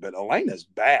pitching. But Elena's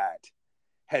bat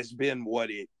has been what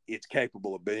it's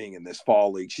capable of being in this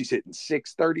fall league. She's hitting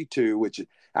 632, which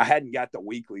I hadn't got the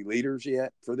weekly leaders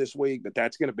yet for this week, but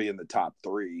that's going to be in the top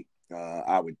 3,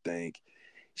 I would think.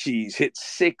 She's hit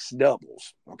 6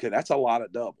 doubles. Okay, that's a lot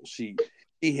of doubles. She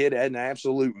hit an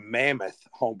absolute mammoth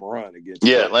home run against.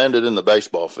 Yeah, it landed in the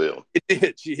baseball field. It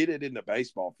did. She hit it in the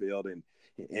baseball field, and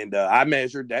I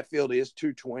measured that field is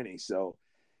 220. So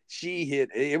she hit.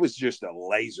 It was just a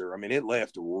laser. I mean, it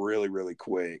left really, really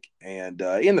quick. And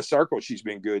in the circle, she's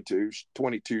been good too.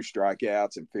 22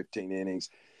 strikeouts in 15 innings.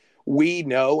 We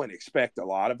know and expect a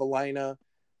lot of Elena.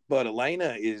 But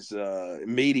Elena is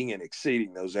meeting and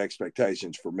exceeding those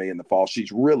expectations for me in the fall. She's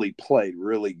really played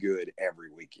really good every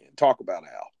weekend. Talk about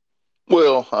Al.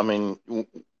 Well, I mean,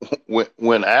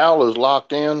 when Al is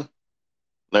locked in,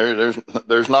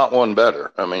 there's not one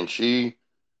better. I mean, she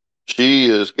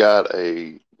has got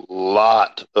a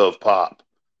lot of pop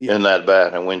in that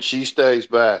bat, and when she stays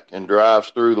back and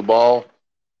drives through the ball,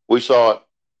 we saw it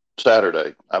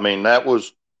Saturday. I mean, that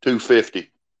was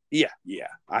 250. Yeah,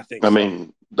 I think. I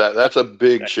mean. That's a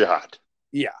big shot.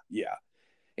 Yeah.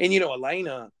 And,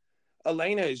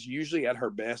 Elena is usually at her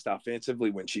best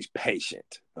offensively when she's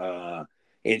patient. And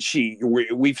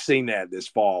we've seen that this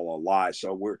fall a lot.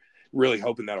 So we're really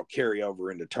hoping that'll carry over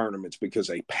into tournaments because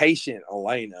a patient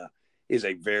Elena is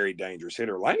a very dangerous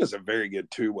hitter. Elena's a very good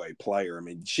two-way player. I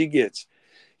mean, she gets,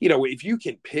 you know, if you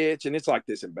can pitch, and it's like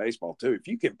this in baseball too, if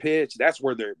you can pitch, that's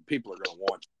where people are going to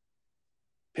want you.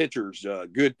 Pitchers,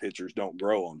 good pitchers don't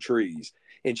grow on trees,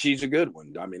 and she's a good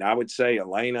one. I mean, I would say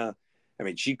Elena, I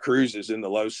mean, she cruises in the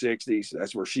low 60s.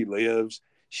 That's where she lives.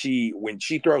 When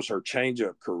she throws her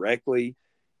changeup correctly,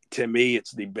 to me,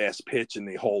 it's the best pitch in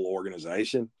the whole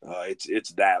organization.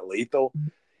 It's that lethal,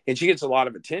 and she gets a lot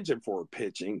of attention for her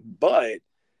pitching. But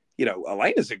you know,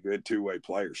 Elena's a good two-way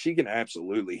player. She can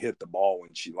absolutely hit the ball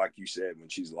when she, like you said, when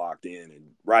she's locked in.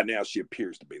 And right now, she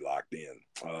appears to be locked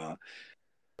in.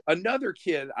 Another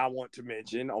kid I want to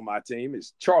mention on my team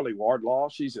is Charlie Wardlaw.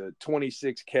 She's a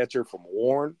 26 catcher from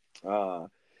Warren.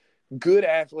 Good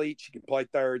athlete. She can play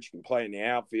third. She can play in the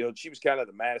outfield. She was kind of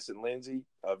the Madison Lindsay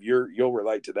of you'll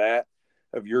relate to that,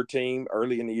 of your team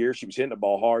early in the year. She was hitting the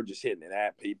ball hard, just hitting it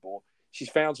at people. She's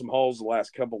found some holes the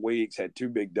last couple of weeks, had 2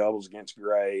 big doubles against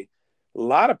Gray. A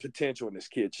lot of potential in this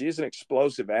kid. She is an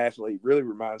explosive athlete. Really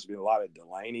reminds me a lot of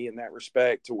Delaney in that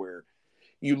respect, to where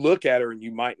you look at her and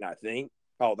you might not think,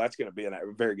 oh, that's going to be a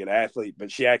very good athlete,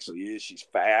 but she actually is. She's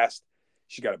fast.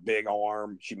 She's got a big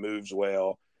arm. She moves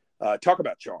well. Talk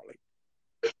about Charlie.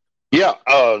 Yeah,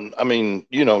 I mean,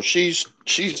 you know, she's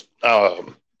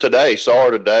today, saw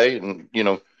her today, and, you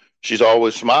know, she's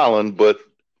always smiling, but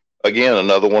again,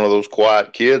 another one of those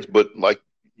quiet kids. But like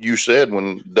you said,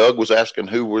 when Doug was asking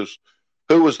who was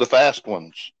the fast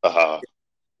ones,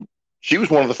 she was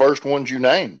one of the first ones you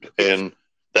named, and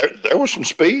there was some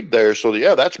speed there. So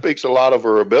yeah, that speaks a lot of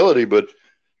her ability. But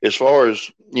as far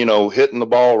as, you know, hitting the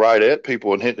ball right at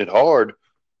people and hitting it hard,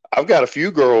 I've got a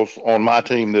few girls on my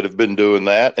team that have been doing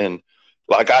that. And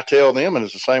like I tell them, and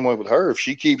it's the same way with her, if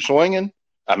she keeps swinging,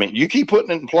 I mean, you keep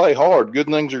putting it in play hard, good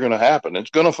things are going to happen. It's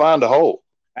going to find a hole.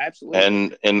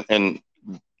 Absolutely. And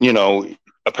you know,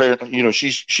 apparently, you know,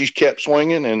 she's kept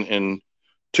swinging, and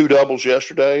 2 doubles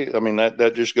yesterday. I mean,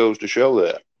 that just goes to show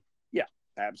that. Yeah,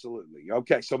 absolutely.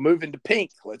 Okay, so moving to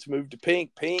Pink. Let's move to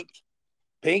Pink.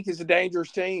 Pink is a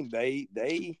dangerous team.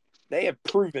 They have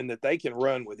proven that they can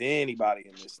run with anybody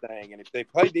in this thing, and if they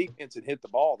play defense and hit the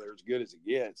ball, they're as good as it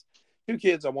gets. 2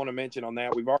 kids I want to mention on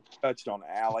that. We've already touched on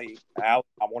Allie. I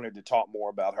wanted to talk more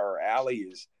about her. Allie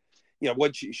is, you know,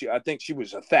 what I think she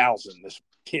was 1,000 this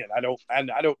weekend. I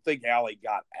don't think Allie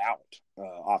got out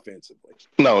offensively.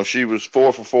 No, she was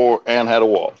 4 for 4 and had a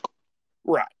walk.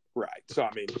 Right. So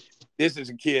I mean, this is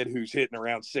a kid who's hitting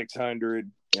around 600,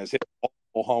 has hit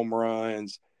multiple home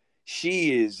runs.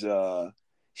 She is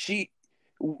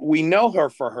we know her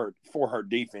for her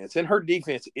defense, and her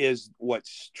defense is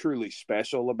what's truly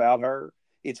special about her.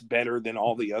 It's better than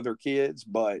all the other kids,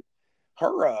 but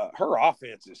her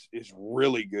offense is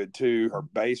really good too. Her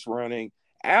base running.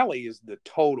 Allie is the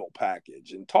total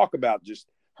package, and talk about just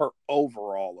her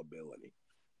overall ability.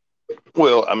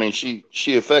 Well, I mean,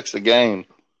 she affects the game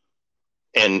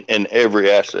in every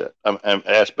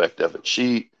aspect of it.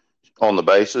 She on the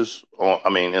bases,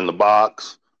 in the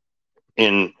box,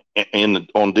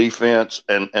 on defense,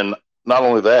 and not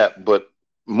only that, but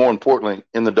more importantly,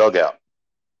 in the dugout.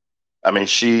 I mean,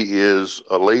 she is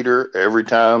a leader every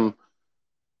time.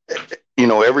 You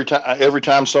know, every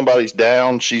time somebody's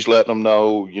down, she's letting them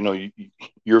know, you know,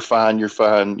 you're fine.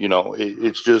 You know,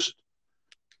 it's just,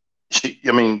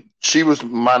 she was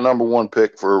my number 1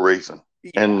 pick for a reason.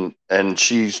 Yeah. And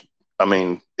she's,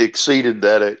 exceeded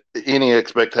any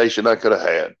expectation I could have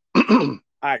had.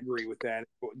 I agree with that.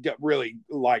 Really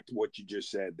liked what you just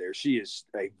said there. She is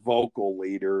a vocal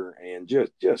leader and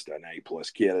just an A+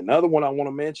 kid. Another one I want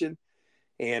to mention,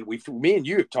 and me and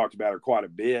you have talked about her quite a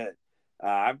bit.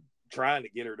 I'm trying to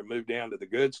get her to move down to the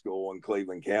good school in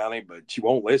Cleveland County, but she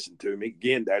won't listen to me.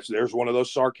 Again, there's one of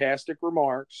those sarcastic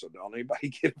remarks, so don't anybody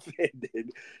get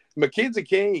offended. Mackenzie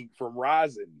King from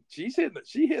Rising, she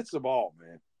hits the ball,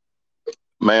 man.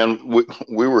 Man,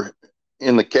 we were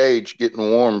in the cage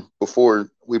getting warm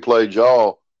before we played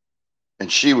y'all,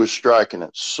 and she was striking it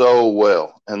so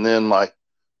well. And then, like,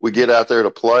 we get out there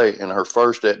to play, and her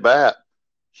first at bat,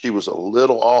 she was a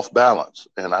little off balance.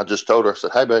 And I just told her, I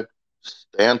said, hey, babe,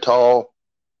 stand tall,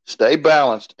 stay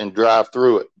balanced, and drive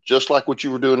through it, just like what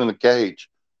you were doing in the cage.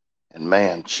 And,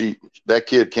 man, that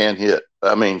kid can hit.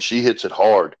 I mean, she hits it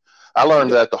hard. I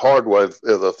learned that the hard way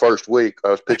the first week. I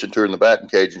was pitching to her in the batting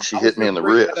cage, and she hit me in the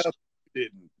wrist.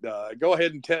 Go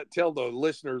ahead and tell the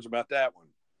listeners about that one.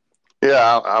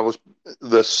 Yeah, I was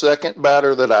the second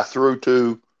batter that I threw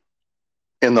to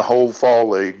in the whole fall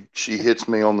league. She hits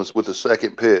me on this with the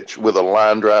second pitch with a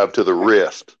line drive to the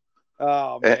wrist.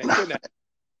 Oh man!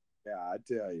 Yeah, I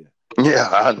tell you.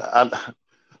 Yeah,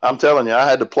 I'm telling you, I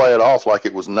had to play it off like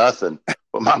it was nothing,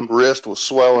 but my wrist was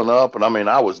swelling up, and I mean,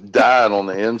 I was dying on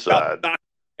the inside.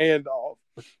 Hand off.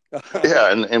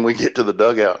 Yeah, and we get to the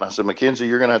dugout, and I said, Mackenzie,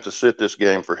 you're going to have to sit this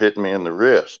game for hitting me in the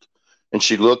wrist. And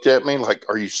she looked at me like,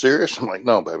 are you serious? I'm like,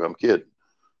 no, baby, I'm kidding.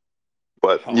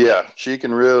 But yeah, she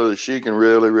can really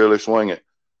swing it.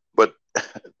 But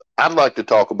I'd like to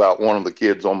talk about one of the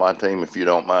kids on my team, if you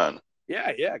don't mind.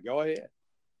 Yeah, go ahead.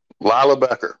 Lila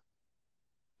Becker.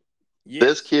 Yes.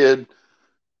 This kid,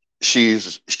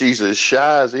 she's as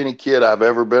shy as any kid I've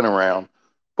ever been around,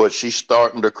 but she's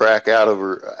starting to crack out of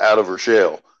her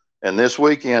shell. And this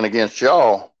weekend against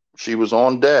y'all, she was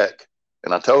on deck,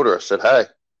 and I told her, I said, hey,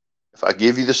 if I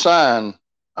give you the sign,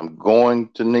 I'm going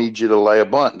to need you to lay a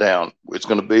bunt down. It's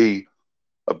going to be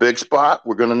a big spot.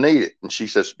 We're going to need it. And she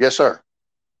says, yes, sir.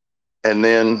 And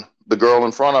then the girl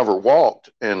in front of her walked,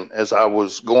 and as I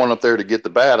was going up there to get the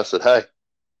bat, I said, hey,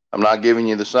 I'm not giving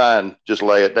you the sign. Just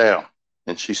lay it down.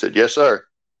 And she said, yes, sir.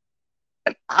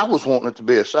 And I was wanting it to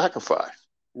be a sacrifice.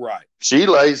 Right. She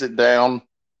lays it down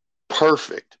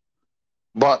perfect.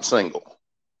 Bunt single.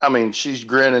 I mean, she's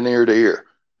grinning ear to ear.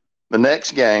 The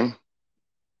next game,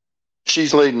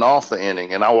 she's leading off the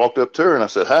inning, and I walked up to her and I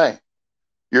said, hey,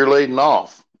 you're leading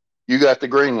off. You got the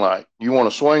green light. You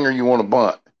want to swing or you want to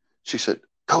bunt? She said,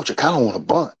 Coach, I kind of want to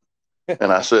bunt.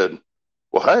 And I said,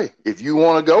 well, hey, if you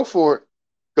want to go for it,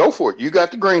 go for it. You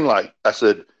got the green light. I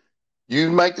said, you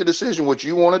make the decision what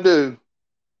you want to do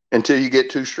until you get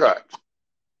 2 strikes.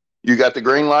 You got the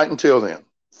green light until then.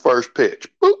 First pitch,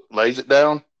 boop, lays it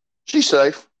down. She's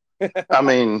safe. I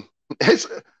mean,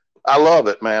 I love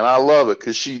it, man. I love it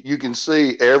because you can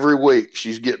see every week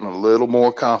she's getting a little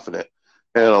more confident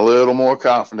and a little more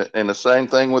confident. And the same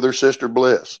thing with her sister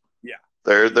Bliss. Yeah,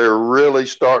 they're really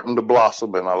starting to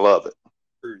blossom, and I love it.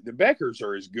 The Beckers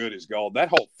are as good as gold. That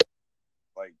whole,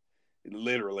 like,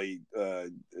 literally,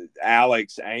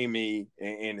 Alex, Amy,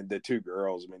 and the 2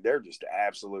 girls. I mean, they're just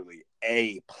absolutely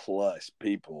A+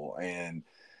 people, and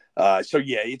so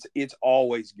yeah, it's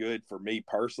always good for me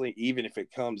personally, even if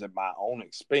it comes at my own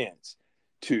expense,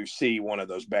 to see one of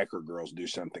those Becker girls do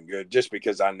something good, just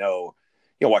because I know,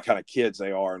 what kind of kids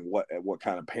they are and what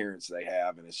kind of parents they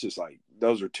have, and it's just like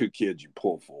those are 2 kids you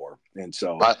pull for. And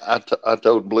so I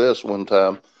told Bliss one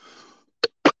time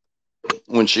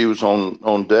when she was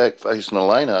on deck facing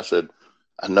Elena, I said,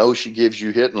 I know she gives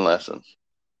you hitting lessons.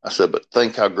 I said, but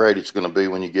think how great it's going to be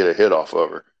when you get a hit off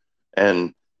of her.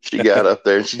 And she got up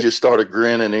there and she just started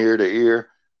grinning ear to ear,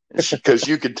 because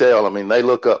you could tell. I mean, they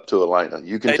look up to Elena.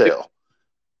 You can tell.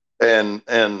 And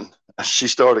she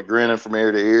started grinning from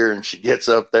ear to ear, and she gets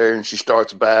up there and she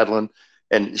starts battling.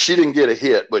 And she didn't get a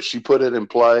hit, but she put it in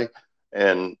play,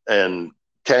 and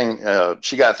came.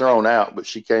 She got thrown out, but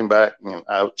she came back.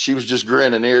 And she was just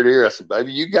grinning ear to ear. I said,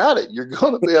 "Baby, you got it. You're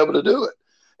going to be able to do it."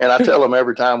 And I tell them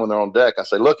every time when they're on deck, I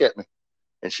say, "Look at me,"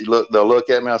 and they'll look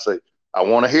at me. I say, I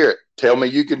want to hear it. Tell me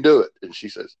you can do it. And she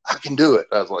says, I can do it.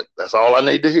 I was like, that's all I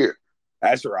need to hear.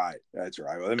 That's right.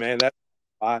 Well, man,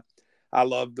 I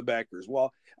love the Beckers.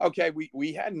 Well, okay,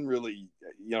 we hadn't really,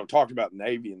 talked about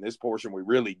Navy in this portion. We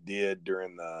really did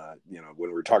during the, when we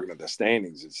were talking about the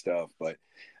standings and stuff. But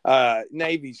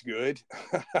Navy's good.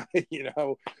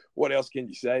 What else can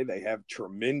you say? They have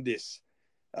tremendous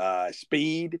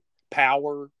speed,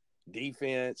 power,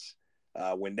 defense.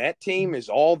 When that team is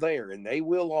all there, and they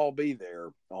will all be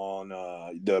there on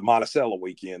the Monticello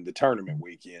weekend, the tournament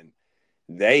weekend,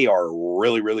 they are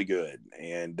really, really good.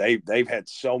 And they've had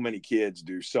so many kids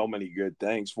do so many good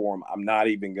things for them. I'm not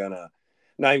even gonna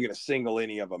single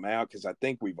any of them out, because I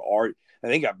think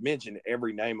I've mentioned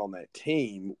every name on that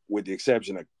team with the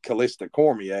exception of Callista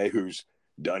Cormier, who's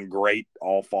done great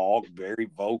all fall, very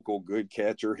vocal, good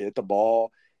catcher, hit the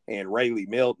ball, and Rayleigh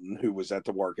Milton, who was at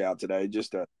the workout today,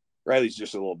 Riley's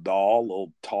just a little doll,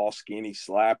 little tall, skinny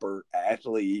slapper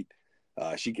athlete.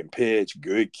 She can pitch,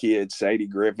 good kid. Sadie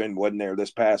Griffin wasn't there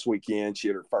this past weekend. She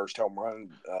hit her first home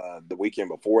run the weekend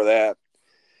before that.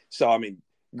 So, I mean,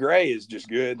 Gray is just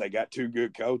good. They got 2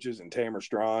 good coaches, and Tamara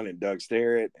Strawn and Doug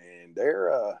Sterritt, and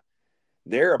they're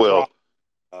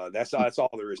that's all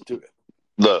there is to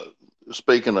it.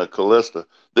 Speaking of Callista,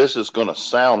 this is going to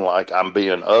sound like I'm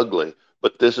being ugly,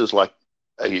 but this is like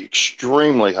an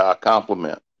extremely high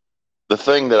compliment. The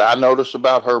thing that I notice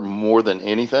about her more than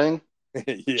anything,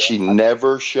 yeah. She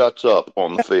never shuts up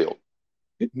on the field.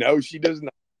 No, she does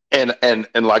not. And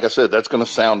like I said, that's going to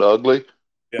sound ugly.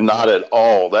 Yeah. Not at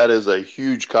all. That is a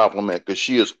huge compliment, because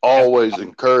she is always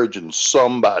encouraging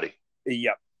somebody.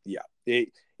 Yep.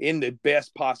 In the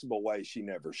best possible way, she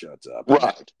never shuts up.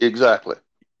 Right. Exactly.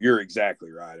 You're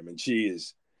exactly right. I mean,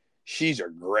 she's a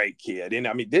great kid. And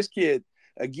I mean, this kid,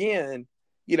 again,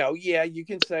 yeah, you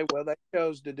can say, well, they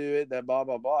chose to do it, that blah,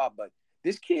 blah, blah. But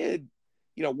this kid,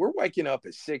 we're waking up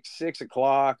at 6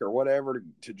 o'clock or whatever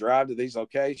to drive to these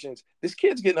locations. This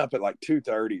kid's getting up at like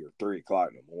 2:30 or 3 o'clock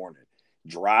in the morning,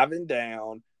 driving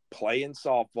down, playing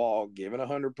softball, giving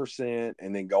 100%,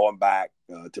 and then going back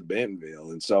to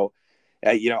Bentonville. And so,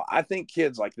 I think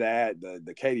kids like that,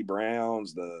 the Katie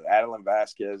Browns, the Adeline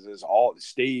Vasquez's, all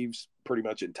Steve's pretty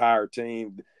much entire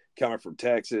team coming from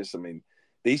Texas. I mean,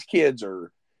 these kids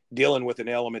are dealing with an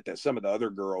element that some of the other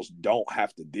girls don't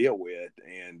have to deal with,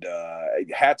 and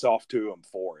hats off to them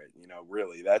for it.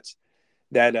 Really, that's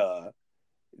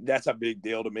a big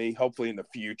deal to me. Hopefully, in the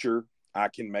future, I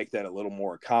can make that a little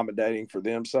more accommodating for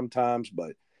them sometimes.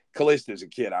 But Callista is a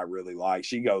kid I really like.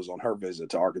 She goes on her visit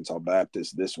to Arkansas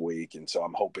Baptist this week, and so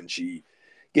I'm hoping she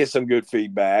gets some good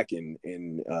feedback and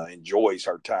enjoys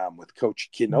her time with Coach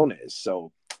Quinones.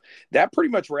 So that pretty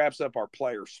much wraps up our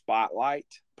player spotlight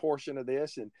portion of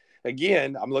this. And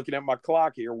again, I'm looking at my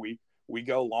clock here. We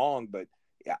go long, but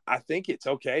I think it's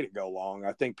okay to go long.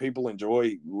 I think people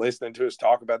enjoy listening to us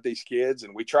talk about these kids,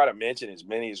 and we try to mention as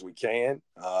many as we can.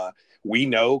 We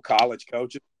know college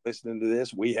coaches listening to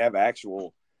this. We have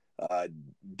actual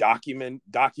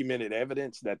documented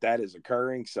evidence that is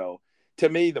occurring. So to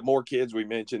me, the more kids we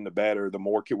mention, the better. The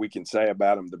more we can say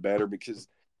about them, the better, because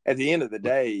at the end of the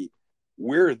day,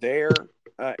 we're there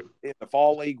in the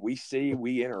fall league. We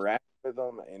interact with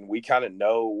them, and we kind of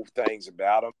know things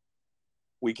about them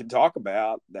we can talk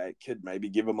about that could maybe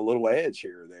give them a little edge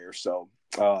here or there. So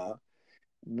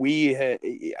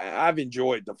I've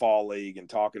enjoyed the fall league and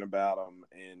talking about them,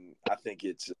 and I think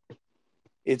it's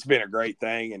been a great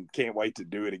thing, and can't wait to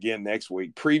do it again next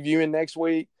week. Previewing next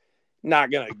week,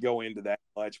 not going to go into that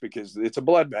much because it's a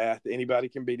bloodbath. Anybody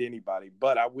can beat anybody,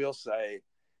 but I will say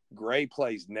Gray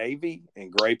plays Navy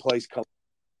and Gray plays Columbia.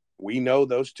 We know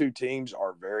those two teams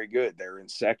are very good. They're in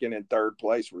second and third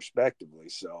place, respectively.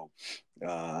 So,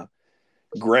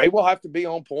 Gray will have to be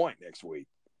on point next week.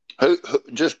 Who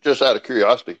just out of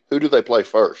curiosity, who do they play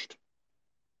first?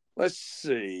 Let's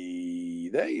see.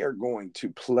 They are going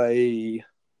to play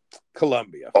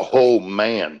Columbia first. Oh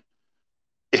man!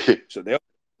 So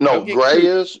Gray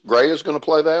is going to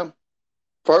play them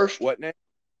first. What now?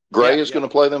 Gray is going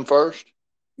to play them first.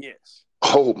 Yes.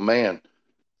 Oh man!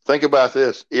 Think about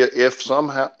this.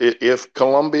 If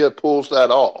Columbia pulls that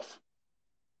off,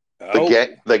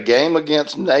 the game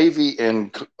against Navy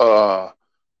and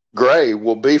Gray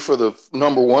will be for the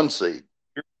number 1 seed.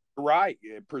 You're right.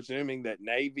 Presuming that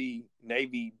Navy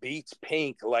beats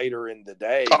Pink later in the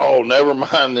day. Oh, never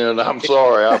mind then. I'm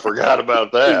sorry. I forgot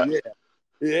about that.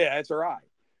 Yeah, that's right.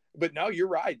 But no, you're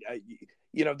right.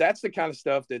 That's the kind of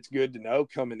stuff that's good to know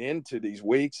coming into these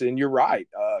weeks. And you're right.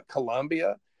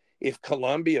 Columbia, if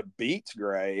Columbia beats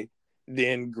Gray,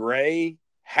 then Gray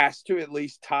has to at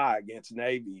least tie against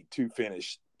Navy to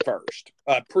finish first,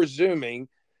 presuming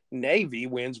Navy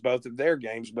wins both of their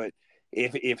games. But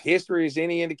if history is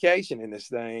any indication in this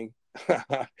thing,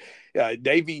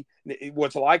 Navy,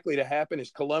 what's likely to happen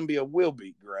is Columbia will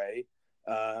beat Gray.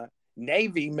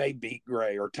 Navy may beat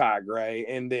Gray or tie Gray,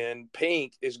 and then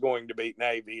Pink is going to beat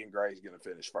Navy, and Gray's going to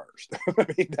finish first. I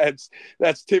mean,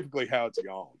 that's typically how it's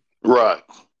gone. Right.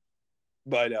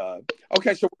 But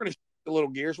okay, so we're going to shift a little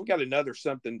gears. We got another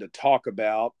something to talk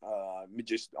about,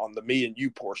 just on the me and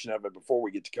you portion of it before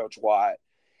we get to Coach Wyatt,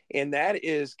 and that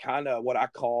is kind of what I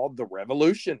call the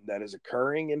revolution that is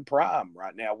occurring in Prime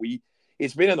right now.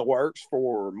 It's been in the works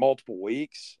for multiple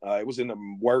weeks. It was in the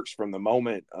works from the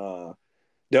moment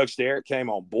Doug Sterritt came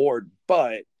on board,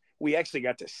 but we actually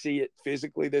got to see it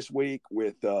physically this week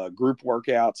with group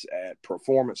workouts at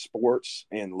Proformance Sports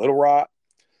in Little Rock,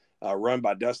 run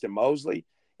by Dustin Mosley.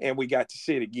 And we got to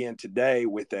see it again today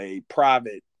with a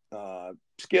private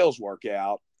skills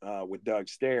workout with Doug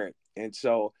Sterritt. And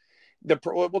so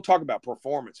we'll talk about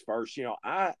Proformance first.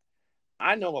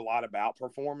 I know a lot about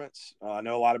Proformance. I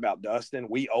know a lot about Dustin.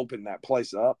 We opened that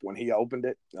place up when he opened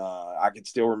it. I can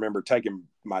still remember taking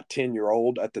my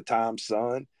 10-year-old at the time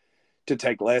son to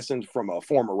take lessons from a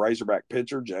former Razorback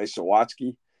pitcher, Jay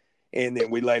Sawatsky. And then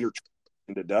we later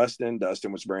into Dustin.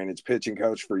 Dustin was Brandon's pitching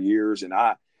coach for years. And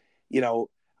I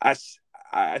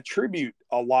attribute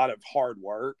a lot of hard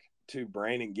work to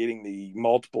Brandon getting the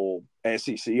multiple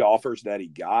SEC offers that he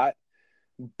got.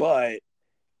 But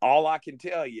all I can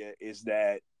tell you is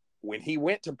that when he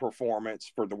went to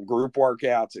Proformance for the group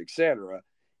workouts, etc.,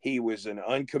 he was an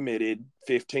uncommitted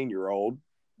 15-year-old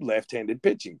left-handed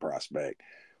pitching prospect.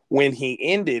 When he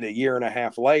ended a year and a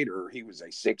half later, he was a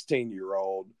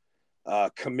 16-year-old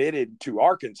committed to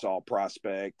Arkansas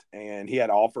prospect, and he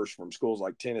had offers from schools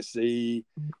like Tennessee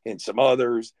and some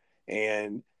others.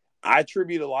 And I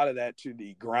attribute a lot of that to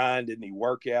the grind and the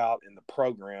workout and the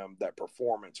program that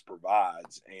Proformance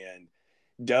provides. And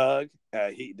Doug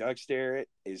Sterritt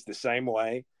is the same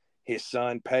way. His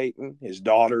son, Peyton, his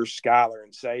daughters, Skylar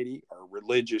and Sadie, are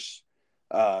religious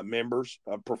members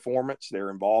of Proformance. They're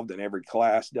involved in every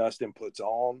class Dustin puts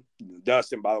on.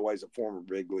 Dustin, by the way, is a former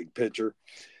big league pitcher.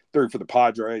 Threw for the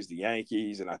Padres, the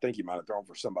Yankees, and I think he might have thrown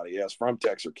for somebody else from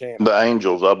Texarkana. The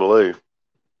Angels, I believe.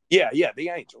 Yeah, the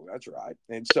Angels. That's right.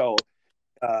 And so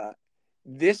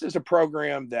this is a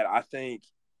program that I think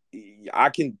I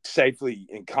can safely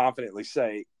and confidently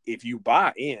say if you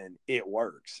buy in, it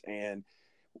works. And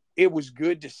it was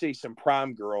good to see some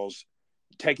prime girls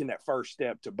taking that first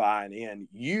step to buying in.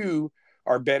 You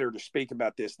are better to speak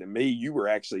about this than me. You were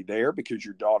actually there because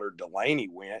your daughter Delaney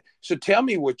went. So tell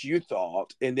me what you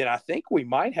thought. And then I think we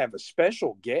might have a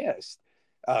special guest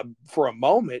for a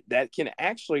moment that can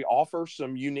actually offer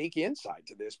some unique insight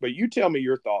to this. But you tell me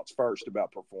your thoughts first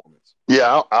about Proformance.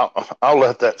 Yeah, I'll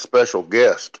let that special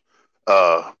guest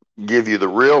give you the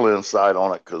real insight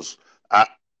on it, because I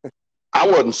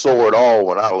wasn't sore at all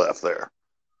when I left there.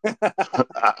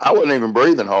 I wasn't even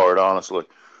breathing hard, honestly.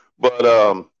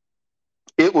 But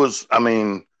it was, I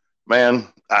mean, man,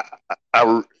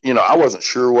 I wasn't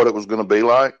sure what it was going to be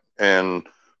like. And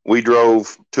we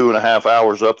drove 2.5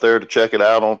 hours up there to check it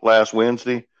out on last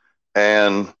Wednesday.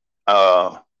 And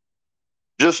I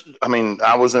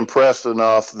was impressed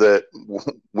enough that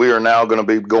we are now going to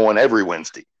be going every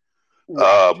Wednesday.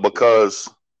 Because,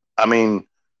 I mean,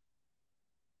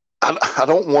 I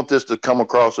don't want this to come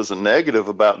across as a negative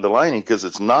about Delaney, because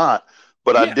it's not,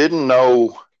 but I didn't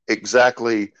know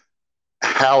exactly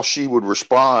how she would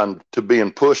respond to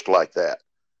being pushed like that.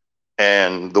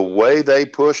 And the way they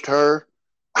pushed her,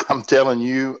 I'm telling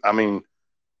you, I mean,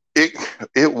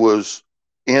 it was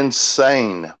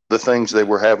insane, the things they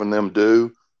were having them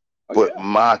do. But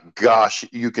my gosh,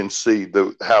 you can see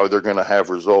how they're going to have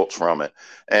results from it.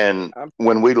 And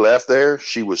when we left there,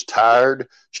 she was tired.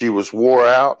 She was wore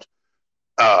out.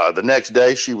 The next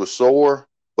day she was sore,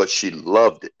 but she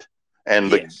loved it.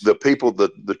 And the people,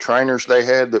 the trainers they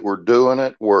had that were doing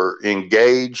it were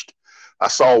engaged. I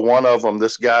saw one of them.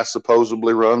 This guy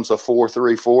supposedly runs a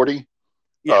 4.340.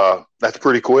 That's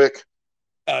pretty quick.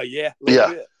 Bit.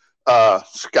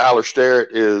 Skylar Sterritt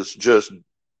is just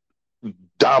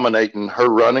dominating her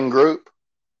running group.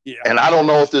 Yeah. And I don't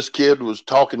know if this kid was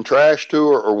talking trash to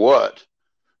her or what,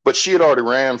 but she had already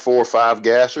ran 4 or 5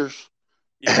 gassers.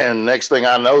 Yeah. And next thing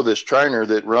I know, this trainer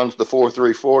that runs the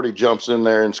 4.340 jumps in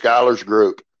there in Skylar's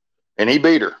group, and he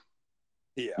beat her.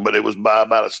 Yeah. But it was by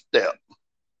about a step.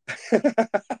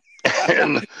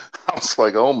 And I was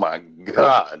like, oh my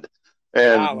God.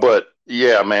 And, but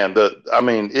yeah, man,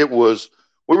 it was,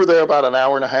 we were there about an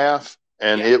hour and a half,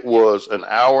 and it was an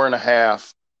hour and a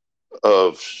half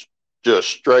of just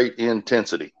straight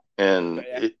intensity. And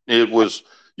it was,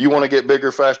 you want to get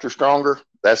bigger, faster, stronger?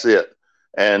 That's it.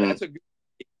 And that's a good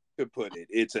way to put it.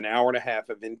 It's an hour and a half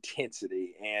of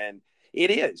intensity. And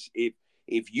it is.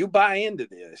 If you buy into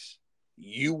this,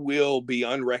 you will be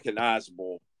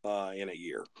unrecognizable in a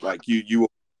year. Like you will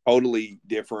be totally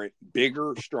different,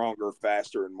 bigger, stronger,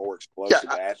 faster, and more explosive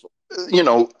athlete. You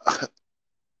know,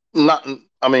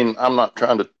 I'm not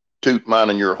trying to toot mine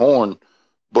and your horn,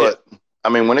 but I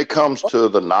mean, when it comes to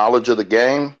the knowledge of the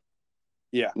game,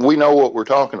 we know what we're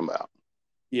talking about.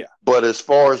 Yeah. But as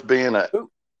far as being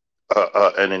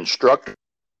an instructor,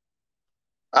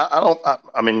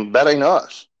 I mean, that ain't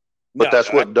us. But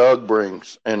that's what Doug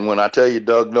brings. And when I tell you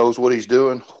Doug knows what he's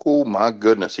doing, oh my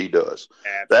goodness, he does.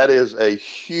 Absolutely. That is a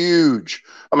huge,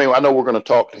 I mean, I know we're going to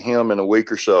talk to him in a week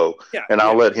or so, and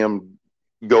I'll let him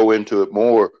go into it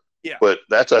more. Yeah. But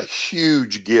that's a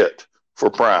huge get for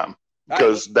Prime,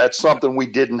 because that's something we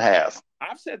didn't have.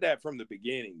 I've said that from the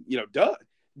beginning. You know,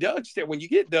 Doug said, when you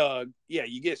get Doug,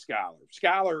 you get Skylar.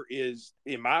 Skylar is,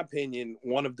 in my opinion,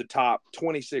 one of the top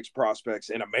 26 prospects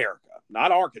in America,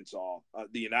 not Arkansas,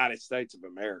 the United States of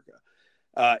America.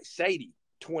 Sadie,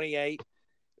 28.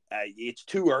 It's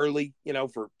too early,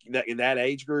 for that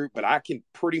age group, but I can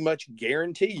pretty much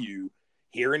guarantee you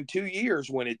here in 2 years,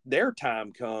 when their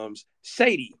time comes,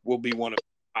 Sadie will be one of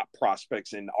the top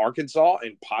prospects in Arkansas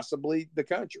and possibly the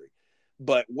country.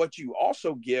 But what you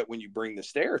also get when you bring the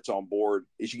Sterritts on board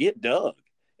is you get Doug.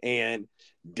 And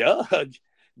Doug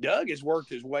has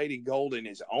worked his weight in gold in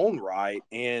his own right.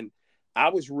 And I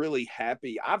was really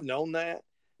happy. I've known that,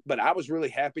 but I was really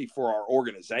happy for our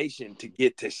organization to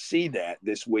get to see that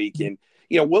this week. And,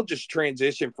 we'll just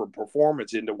transition from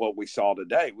Proformance into what we saw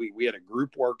today. We had a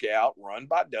group workout run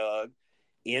by Doug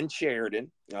in Sheridan,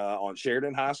 on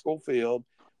Sheridan High School field.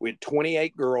 We had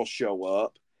 28 girls show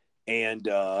up. And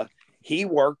he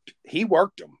worked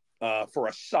them for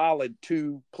a solid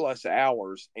 2+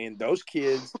 hours, and those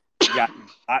kids got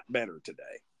a lot better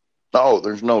today. Oh,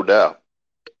 there's no doubt.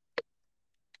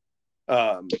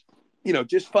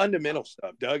 Just fundamental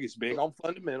stuff. Doug is big on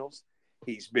fundamentals.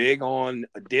 He's big on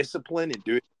discipline and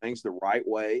doing things the right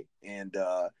way. And,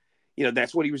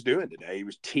 that's what he was doing today. He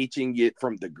was teaching it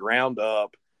from the ground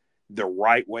up, the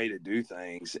right way to do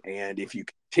things. And if you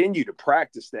continue to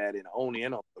practice that and hone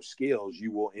in on those skills,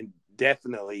 you will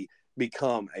definitely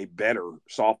become a better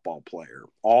softball player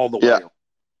all the way around.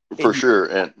 For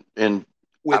sure. And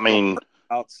with I mean,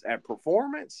 at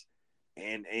Proformance,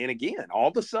 and again, all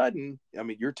of a sudden, I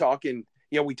mean, you're talking,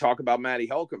 we talked about Maddie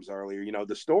Holcombs earlier.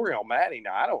 The story on Maddie,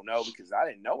 now I don't know because I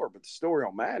didn't know her, but the story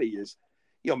on Maddie is,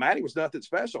 Maddie was nothing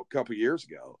special a couple of years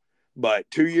ago. But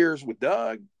 2 years with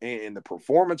Doug and the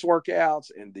performance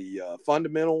workouts and the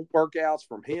fundamental workouts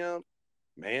from him,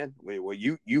 man,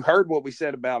 you heard what we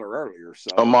said about her earlier.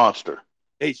 So a monster.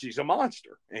 Hey, she's a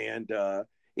monster. And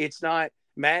it's not,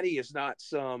 Maddie is not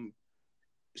some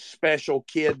special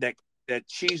kid that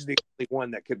she's the only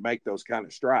one that could make those kind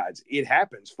of strides. It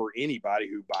happens for anybody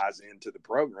who buys into the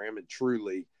program and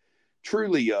truly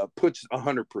puts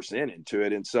 100% into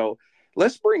it. And so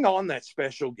let's bring on that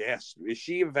special guest. Is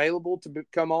she available to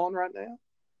come on right now?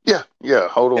 Yeah.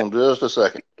 Hold on just a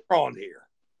second. We're on here.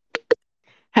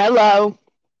 Hello,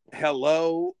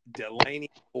 Delaney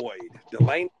Loyd.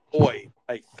 Delaney Loyd,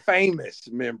 a famous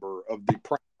member of the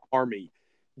Prime Army,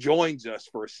 joins us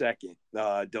for a second.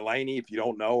 Delaney, if you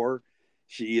don't know her,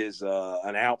 she is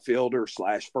an outfielder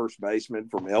 / first baseman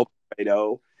from El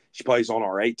Dorado. She plays on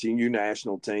our 18U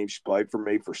national team. She played for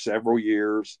me for several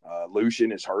years.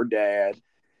 Lucien is her dad.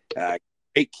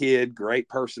 Great kid, great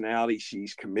personality.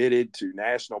 She's committed to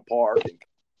National Park and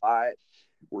Wyatt,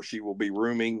 where she will be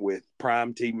rooming with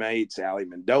Prime teammates Allie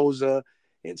Mendoza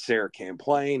and Sarah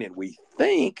Camplain, and we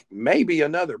think maybe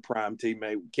another Prime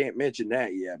teammate. We can't mention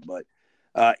that yet, but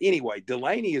anyway,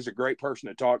 Delaney is a great person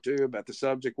to talk to about the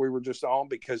subject we were just on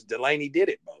because Delaney did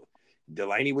it both.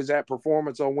 Delaney was at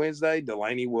Proformance on Wednesday.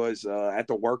 Delaney was at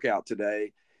the workout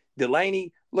today.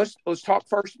 Delaney, let's talk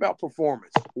first about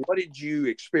Proformance. What did you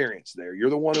experience there? You're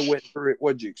the one who went through it.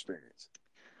 What did you experience?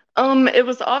 it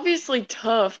was obviously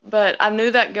tough, but I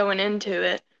knew that going into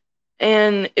it.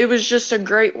 And it was just a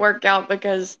great workout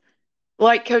because,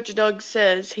 like Coach Doug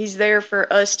says, he's there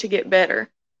for us to get better.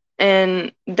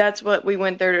 And that's what we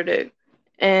went there to do.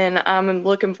 And I'm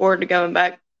looking forward to going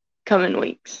back coming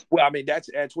weeks. Well, I mean,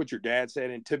 that's what your dad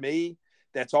said. And to me,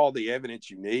 that's all the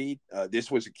evidence you need. This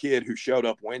was a kid who showed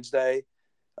up Wednesday,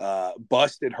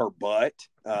 busted her butt,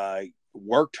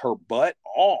 worked her butt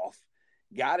off,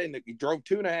 drove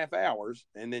 2.5 hours,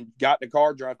 and then got in the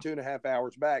car, drive 2.5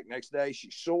 hours back. Next day,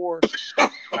 she's sore,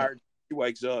 tired. She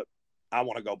wakes up, I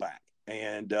want to go back.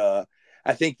 And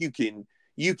I think you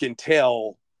can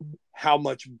tell how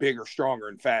much bigger, stronger,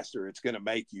 and faster it's going to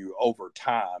make you over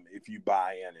time if you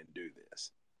buy in and do this.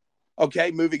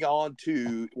 Okay, moving on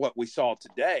to what we saw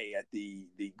today at the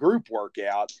group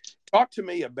workout. Talk to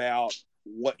me about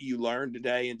what you learned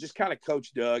today and just kind of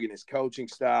Coach Doug and his coaching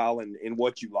style and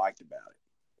what you liked about it.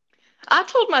 I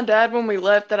told my dad when we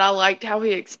left that I liked how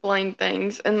he explained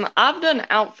things, and I've done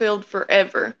outfield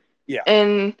forever. Yeah.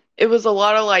 And it was a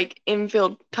lot of like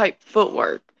infield type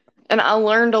footwork. And I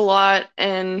learned a lot,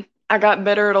 and I got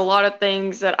better at a lot of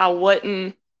things that I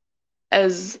wasn't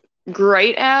as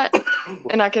great at,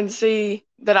 and I can see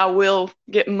that I will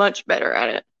get much better at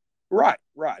it. Right.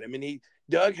 I mean,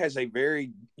 Doug has a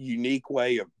very unique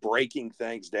way of breaking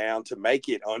things down to make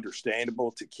it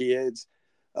understandable to kids.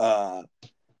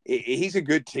 He's a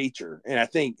good teacher, and I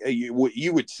think you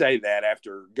would say that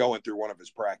after going through one of his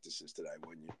practices today,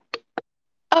 wouldn't you?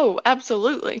 Oh,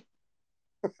 absolutely.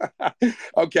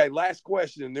 Okay, last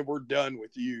question, and then we're done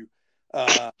with you.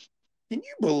 Can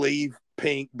you believe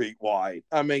Pink beat White?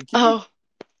 I mean,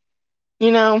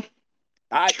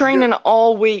 training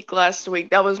all week last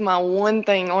week. That was my one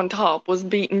thing on top, was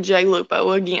beating J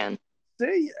Lupo again.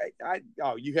 See,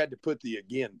 you had to put the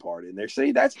again part in there.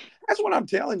 See, that's what I'm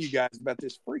telling you guys about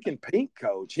this freaking Pink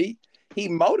coach. He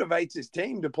motivates his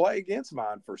team to play against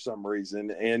mine for some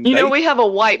reason. And we have a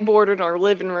whiteboard in our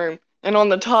living room, and on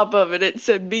the top of it, it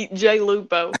said beat J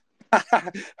Lupo.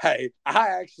 Hey, I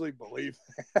actually believe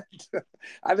that.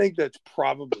 I think that's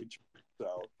probably true.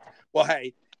 So, well,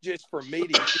 hey, just for me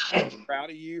to be proud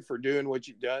of you for doing what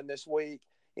you've done this week,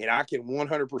 and I can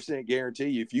 100% guarantee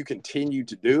you, if you continue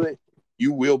to do it,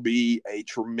 you will be a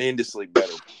tremendously better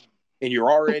player. And you're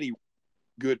already a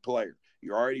good player.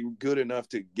 You're already good enough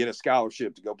to get a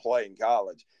scholarship to go play in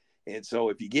college. And so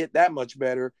if you get that much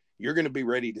better, you're going to be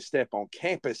ready to step on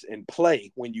campus and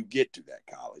play when you get to that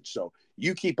college. So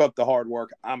you keep up the hard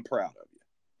work. I'm proud of you.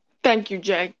 Thank you,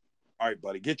 Jay. All right,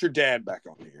 buddy, get your dad back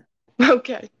on here.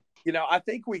 Okay. I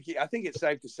think it's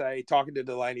safe to say, talking to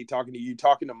Delaney, talking to you,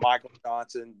 talking to Michael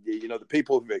Johnson, the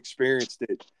people who've experienced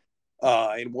it,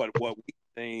 and what we've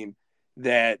seen,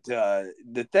 that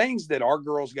the things that our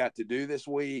girls got to do this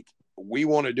week, we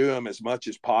want to do them as much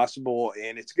as possible,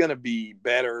 and it's going to be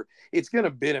better. It's going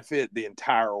to benefit the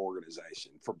entire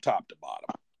organization from top to bottom.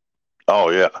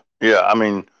 Oh yeah, yeah. I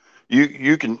mean,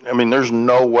 you can. I mean, there's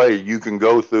no way you can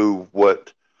go through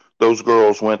what those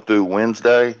girls went through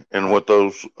Wednesday and what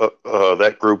those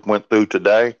that group went through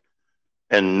today,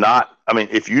 and not. I mean,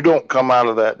 if you don't come out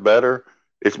of that better,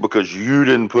 it's because you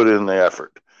didn't put in the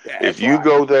effort. Yeah, if you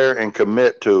go there and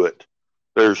commit to it,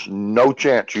 there's no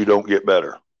chance you don't get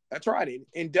better. That's right.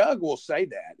 And Doug will say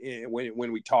that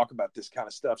when we talk about this kind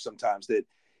of stuff sometimes, that,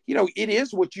 it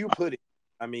is what you put in.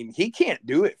 I mean, he can't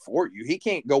do it for you. He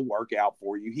can't go work out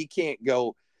for you. He can't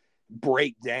go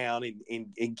break down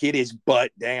and get his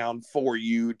butt down for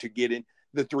you to get in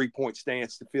the 3-point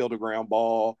stance, to field a ground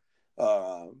ball,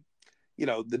 the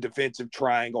defensive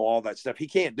triangle, all that stuff. He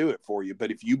can't do it for you. But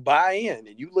if you buy in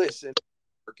and you listen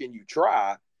and you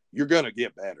try, you're going to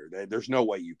get better. There's no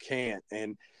way you can't.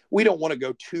 And we don't want to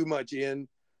go too much in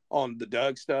on the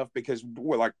Doug stuff, because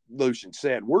we're, like Lucien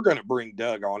said, we're going to bring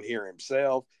Doug on here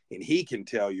himself and he can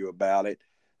tell you about it.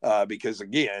 Because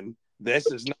again, this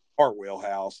is not our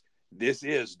wheelhouse. This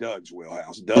is Doug's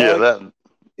wheelhouse. Doug,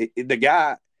 the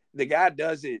guy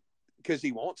does it because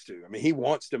he wants to. I mean, he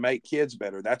wants to make kids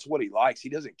better. That's what he likes. He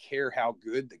doesn't care how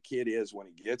good the kid is when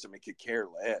he gets them. He could care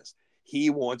less. He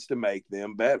wants to make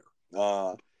them better.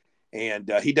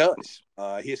 And he does.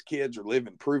 His kids are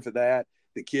living proof of that.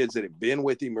 The kids that have been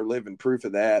with him are living proof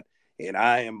of that. And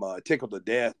I am tickled to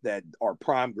death that our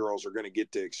prime girls are going to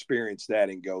get to experience that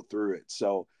and go through it.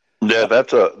 So yeah,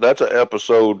 that's an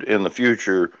episode in the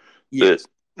future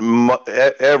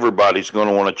that everybody's going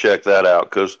to want to check that out,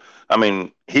 because I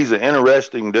mean, he's an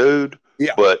interesting dude.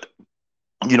 Yeah. But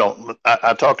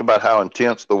I talked about how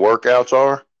intense the workouts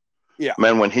are. Yeah.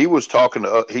 Man, when he was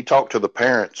he talked to the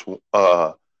parents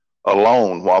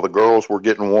alone while the girls were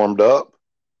getting warmed up.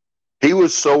 He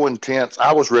was so intense.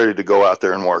 I was ready to go out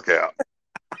there and work out.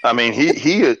 I mean, you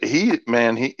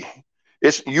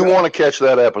want to catch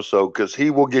that episode, because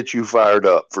he will get you fired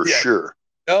up for sure.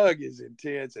 Doug is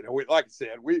intense, and like I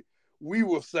said, we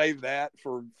will save that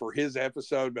for his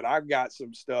episode. But I've got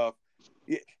some stuff.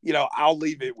 I'll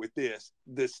leave it with this: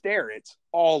 the Sterritts,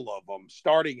 all of them,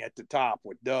 starting at the top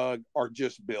with Doug, are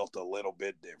just built a little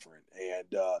bit different.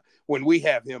 And when we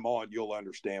have him on, you'll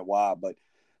understand why. But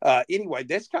anyway,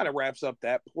 this kind of wraps up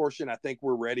that portion. I think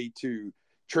we're ready to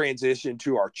transition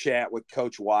to our chat with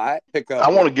Coach Wyatt. I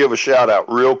want to give a shout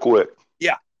out real quick.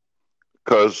 Yeah.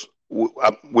 Because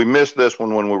we missed this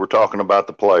one when we were talking about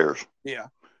the players. Yeah.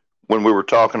 When we were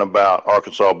talking about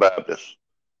Arkansas Baptist.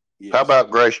 Yes. How about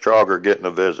Grace Trauger getting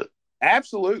a visit?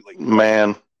 Absolutely.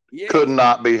 Man, could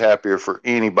not be happier for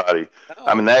anybody. No.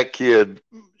 I mean, that kid,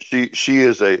 she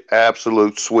is a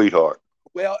absolute sweetheart.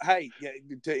 Well, hey,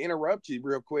 to interrupt you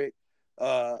real quick,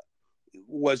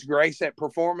 was Grace at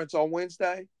Proformance on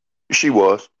Wednesday? She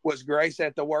was. Was Grace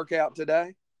at the workout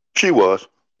today? She was.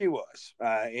 She was.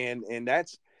 And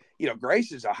that's,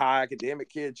 Grace is a high academic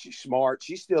kid. She's smart.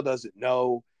 She still doesn't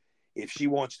know if she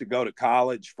wants to go to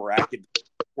college for academic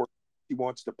or she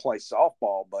wants to play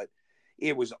softball. But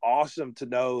it was awesome to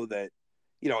know that,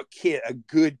 a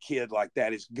good kid like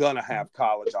that is going to have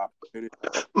college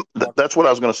opportunities. That's what I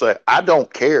was going to say. I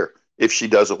don't care if she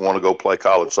doesn't want to go play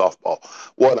college softball.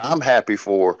 What I'm happy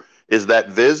for is that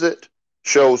visit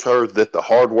shows her that the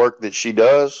hard work that she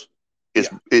does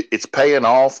it's paying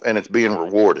off and it's being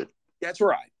rewarded. That's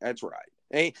right. That's right.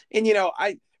 And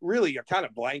I kind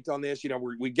of blanked on this.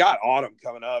 We got Autumn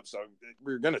coming up, so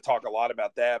we're going to talk a lot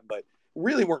about that, but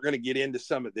really we're going to get into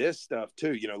some of this stuff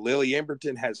too. Lily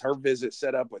Emberton has her visit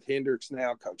set up with Hendricks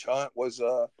now. Coach Hunt was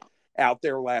out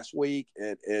there last week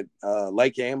at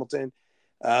Lake Hamilton.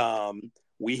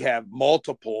 We have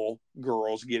multiple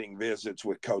girls getting visits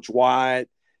with Coach Wyatt,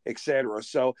 etc.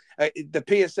 So the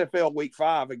PSFL week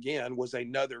 5 again was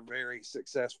another very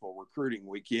successful recruiting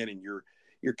weekend, and your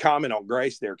comment on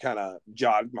Grace there kind of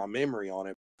jogged my memory on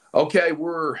it. Okay,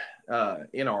 we're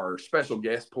in our special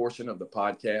guest portion of the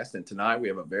podcast, and tonight we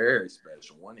have a very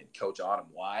special one in Coach Autumn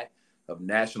Wyatt of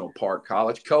National Park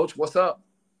College. Coach, what's up?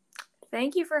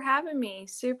 Thank you for having me.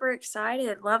 Super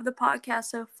excited. Love the podcast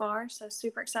so far, so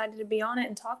super excited to be on it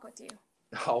and talk with you.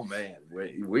 Oh, man,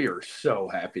 we are so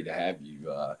happy to have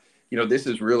you. This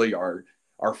is really our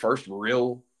first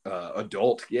real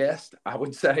adult guest, I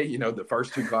would say. You know, the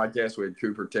first two podcasts we had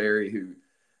Cooper Terry, who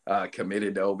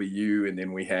committed to OBU, and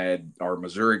then we had our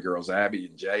Missouri girls, Abby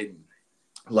and Jaden,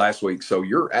 last week. So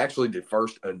you're actually the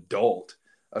first adult,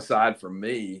 aside from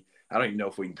me. I don't even know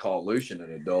if we can call Lucien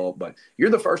an adult, but you're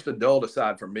the first adult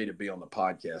aside from me to be on the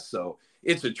podcast. So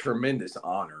it's a tremendous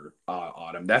honor,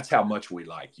 Autumn. That's how much we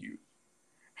like you.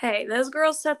 Hey, those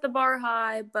girls set the bar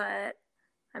high, but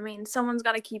I mean, someone's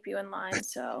got to keep you in line.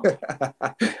 So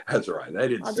that's right.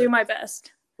 I'll do my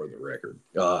best. For the record.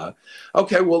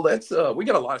 Okay, well, let's we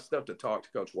got a lot of stuff to talk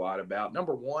to Coach Wyatt about.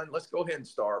 Number one, let's go ahead and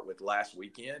start with last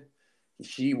weekend.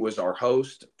 She was our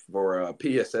host for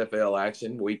PSFL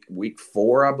action week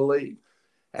 4, I believe,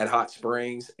 at Hot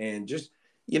Springs. And just,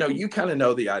 you know, you kind of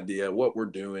know the idea, what we're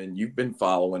doing. You've been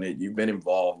following it. You've been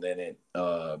involved in it.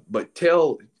 But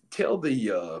tell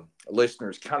the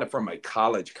listeners, kind of from a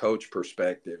college coach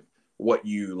perspective, what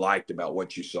you liked about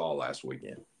what you saw last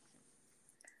weekend.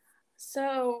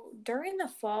 So during the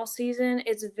fall season,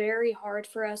 it's very hard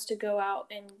for us to go out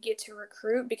and get to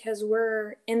recruit because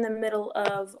we're in the middle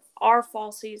of our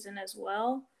fall season as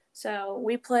well. So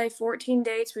we play 14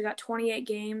 dates. We got 28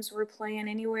 games. We're playing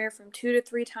anywhere from 2 to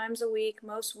 3 times a week,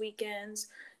 most weekends.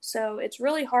 So it's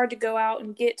really hard to go out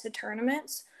and get to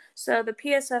tournaments. So the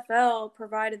PSFL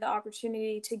provided the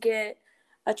opportunity to get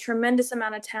a tremendous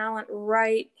amount of talent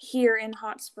right here in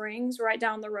Hot Springs, right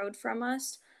down the road from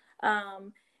us.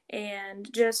 And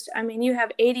just, I mean, you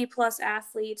have 80 plus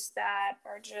athletes that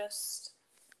are just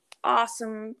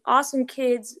awesome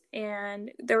kids.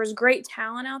 And there was great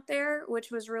talent out there,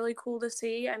 which was really cool to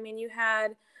see. I mean, you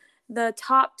had the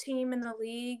top team in the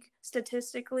league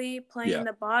statistically playing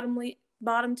the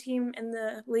bottom team in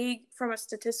the league from a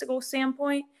statistical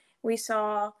standpoint. We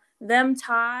saw them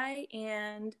tie,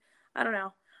 and I don't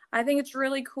know. I think it's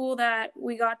really cool that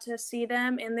we got to see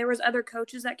them, and there was other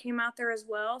coaches that came out there as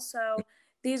well. So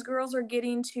these girls are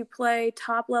getting to play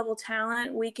top-level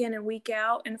talent week in and week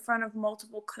out in front of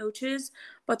multiple coaches,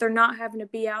 but they're not having to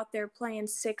be out there playing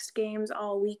 6 games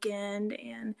all weekend.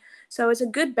 And so it's a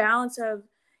good balance of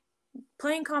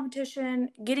playing competition,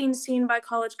 getting seen by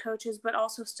college coaches, but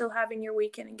also still having your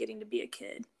weekend and getting to be a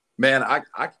kid. Man, I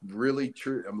really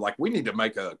I'm like, we need to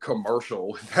make a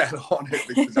commercial with that on it,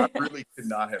 because I really could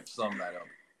not have summed that up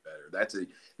better.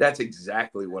 That's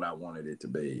exactly what I wanted it to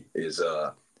be, is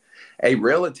a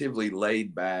relatively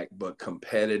laid back but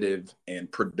competitive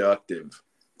and productive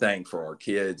thing for our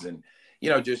kids. And, you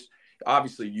know, just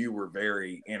obviously you were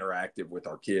very interactive with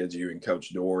our kids, you and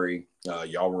Coach Dory.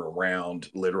 Y'all were around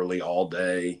literally all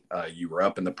day. You were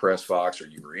up in the press box, or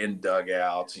you were in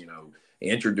dugouts, you know,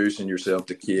 introducing yourself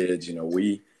to kids. You know,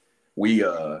 we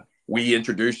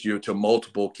introduced you to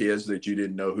multiple kids that you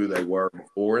didn't know who they were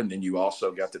before. And then you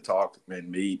also got to talk and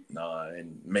meet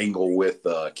and mingle with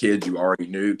kids you already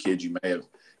knew, kids you may have,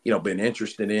 you know, been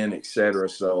interested in, et cetera.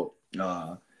 So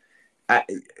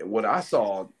what I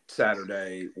saw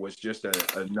Saturday was just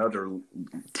another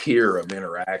tier of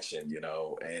interaction, you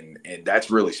know, and that's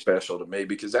really special to me,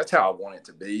 because that's how I want it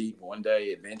to be one day,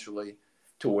 eventually,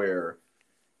 to where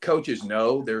coaches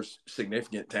know there's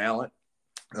significant talent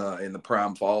in the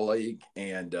Prime Fall League,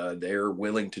 and they're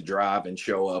willing to drive and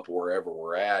show up wherever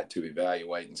we're at to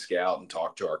evaluate and scout and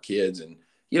talk to our kids and,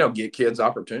 you know, get kids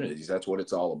opportunities. That's what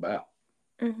it's all about.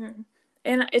 Mm-hmm.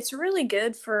 And it's really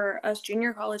good for us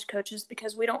junior college coaches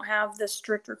because we don't have the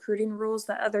strict recruiting rules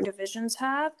that other divisions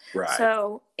have. Right.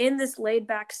 So in this laid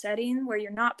back setting where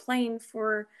you're not playing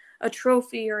for a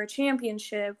trophy or a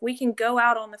championship, we can go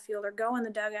out on the field or go in the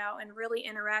dugout and really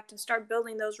interact and start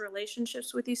building those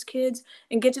relationships with these kids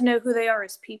and get to know who they are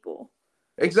as people.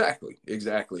 Exactly.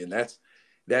 And that's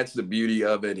the beauty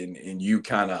of it. And you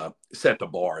kind of set the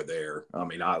bar there. I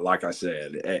mean, like I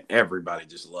said, everybody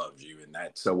just loves you. And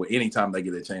so anytime they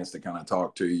get a chance to kind of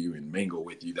talk to you and mingle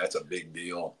with you, that's a big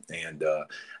deal. And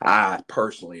I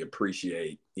personally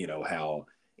appreciate, you know, how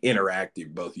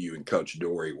interactive both you and Coach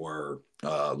Dory were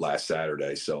last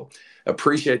Saturday. So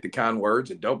appreciate the kind words,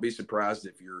 and don't be surprised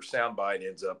if your soundbite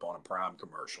ends up on a Prime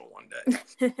commercial one day.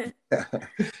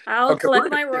 I'll collect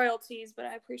my royalties, but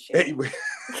I appreciate it.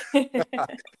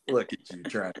 Look at you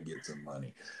trying to get some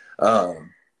money.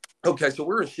 Okay, so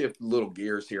we're going to shift little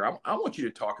gears here. I want you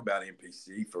to talk about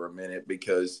NPC for a minute,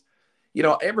 because, you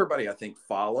know, everybody I think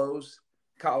follows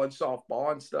college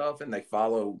softball and stuff, and they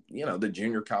follow, you know, the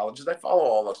junior colleges. They follow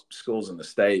all the schools in the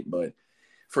state. But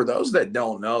for those that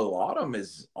don't know, Autumn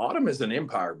is an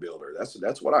empire builder.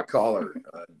 That's what I call her.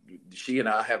 She and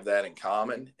I have that in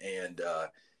common, and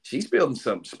she's building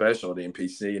something special at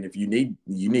NPC. And if you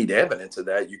need evidence of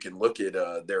that, you can look at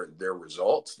their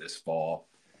results this fall.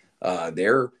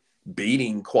 They're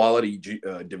beating quality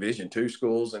Division II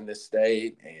schools in this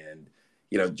state. And,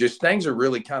 just things are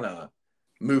really kind of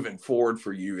moving forward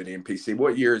for you at NPC.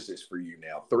 What year is this for you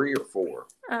now? 3 or 4?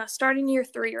 Starting year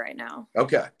 3 right now.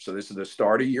 Okay. So this is the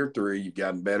start of year 3. You've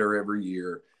gotten better every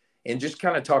year. And just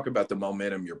kind of talk about the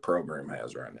momentum your program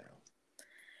has right now.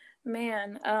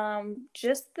 Man,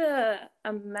 just the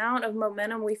amount of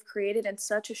momentum we've created in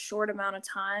such a short amount of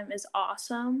time is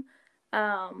awesome.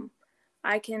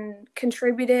 I can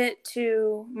contribute it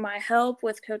to my help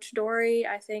with Coach Dory.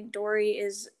 I think Dory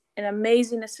is an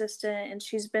amazing assistant, and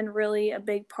she's been really a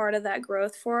big part of that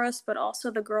growth for us, but also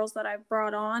the girls that I've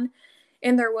brought on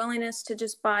and their willingness to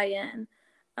just buy in.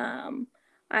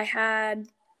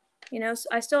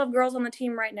 I still have girls on the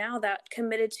team right now that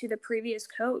committed to the previous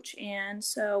coach. And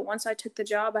so once I took the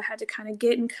job, I had to kind of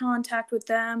get in contact with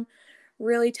them,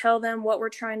 really tell them what we're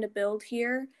trying to build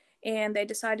here. And they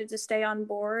decided to stay on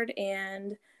board,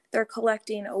 and they're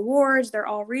collecting awards. They're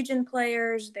all region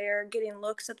players. They're getting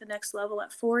looks at the next level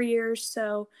at 4 years.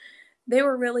 So they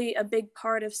were really a big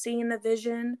part of seeing the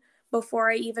vision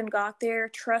before I even got there,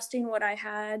 trusting what I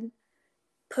had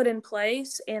put in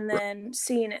place, and then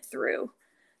seeing it through.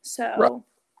 So,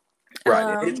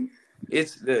 right.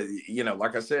 It's the,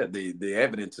 like I said, the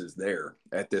evidence is there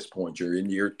at this point. You're in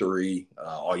year 3.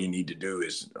 All you need to do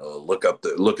is look at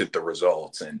the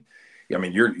results. And I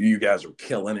mean, you guys are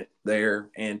killing it there.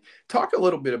 And talk a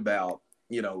little bit about,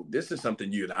 this is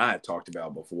something you and I have talked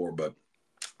about before, but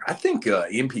I think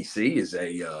NPC is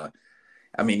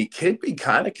it could be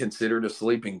kind of considered a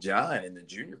sleeping giant in the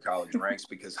junior college ranks,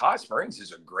 because Hot Springs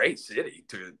is a great city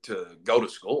to go to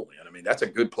school in. I mean, that's a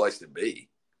good place to be.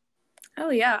 Oh,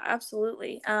 yeah,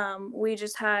 absolutely. We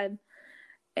just had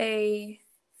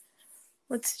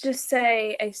let's just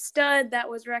say a stud that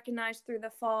was recognized through the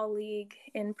fall league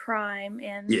in Prime,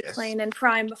 and yes, playing in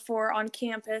Prime before on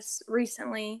campus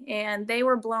recently. And they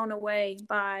were blown away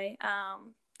by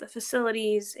the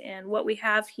facilities and what we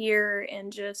have here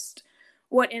and just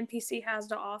what NPC has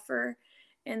to offer.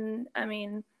 And I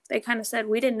mean, they kind of said,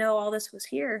 we didn't know all this was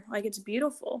here. Like, it's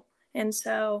beautiful. And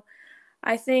so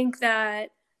I think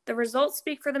that the results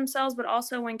speak for themselves, but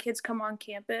also when kids come on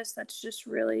campus, that's just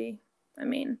really,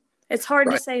 it's hard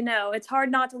to say no. It's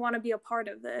hard not to want to be a part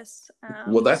of this.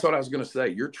 Well, that's what I was going to say.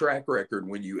 Your track record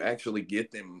when you actually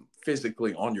get them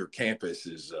physically on your campus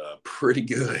is pretty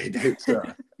good. It's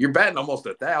you're batting almost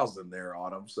 1,000 there,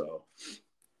 Autumn. So,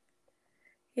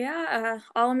 yeah,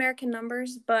 All-American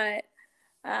numbers, but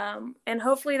and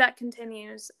hopefully that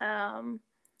continues.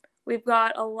 We've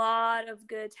got a lot of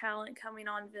good talent coming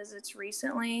on visits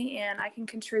recently, and I can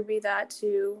contribute that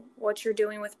to what you're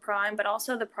doing with Prime, but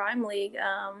also the Prime League.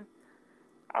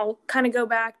 I'll kind of go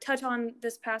back, touch on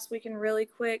this past weekend really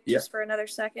quick, just for another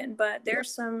second. But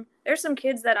there's some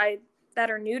kids that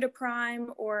are new to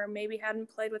Prime, or maybe hadn't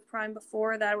played with Prime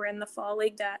before, that were in the fall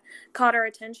league that caught our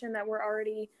attention, that we're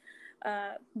already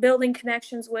building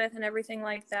connections with and everything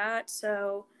like that.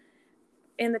 So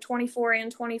in the 24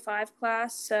 and 25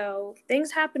 class. So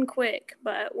things happen quick,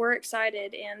 but we're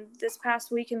excited. And this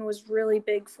past weekend was really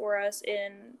big for us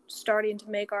in starting to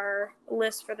make our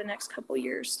list for the next couple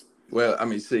years. Well,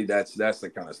 see, that's the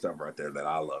kind of stuff right there that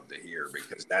I love to hear,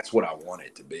 because that's what I want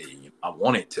it to be. I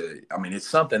want it to, it's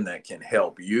something that can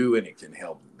help you and it can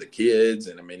help the kids.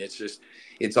 And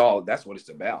it's all, that's what it's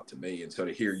about to me. And so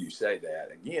to hear you say that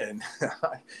again,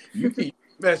 you keep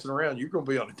messing around, you're going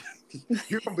to be on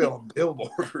a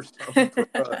billboard or something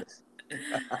for us.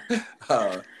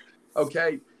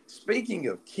 Okay. Speaking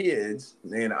of kids,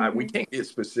 and we can't get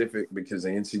specific because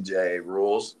of NCAA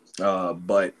rules,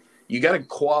 but you got a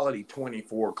quality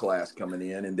 24 class coming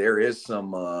in, and there is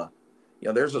some,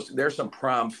 there's some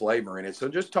Prime flavor in it. So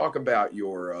just talk about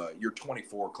your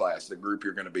 24 class, the group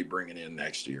you're going to be bringing in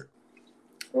next year.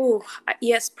 Oh,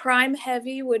 yes, Prime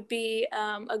heavy would be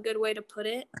a good way to put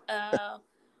it.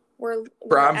 We're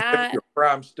at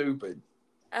Prime stupid.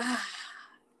 I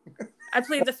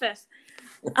plead the fifth.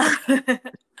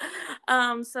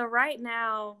 So right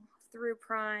now through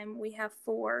Prime, we have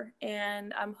 4,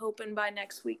 and I'm hoping by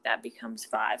next week that becomes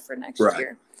 5 for next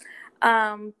year.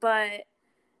 But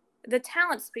the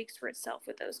talent speaks for itself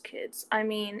with those kids.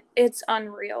 It's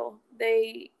unreal.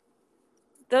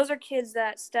 Those are kids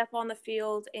that step on the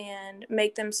field and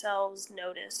make themselves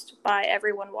noticed by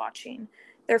everyone watching.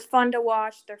 They're fun to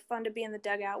watch. They're fun to be in the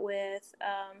dugout with.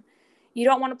 You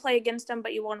don't want to play against them,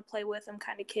 but you want to play with them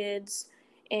kind of kids.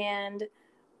 And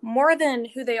more than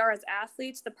who they are as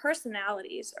athletes, the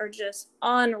personalities are just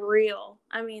unreal.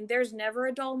 There's never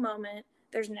a dull moment.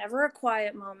 There's never a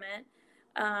quiet moment.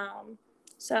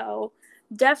 So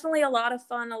definitely a lot of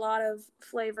fun, a lot of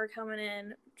flavor coming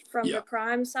in from the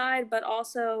prime side, but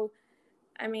also,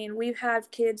 I mean, we've had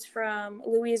kids from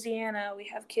Louisiana, we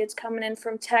have kids coming in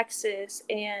from Texas,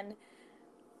 and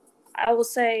I will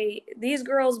say these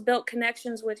girls built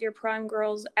connections with your prime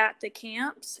girls at the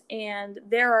camps, and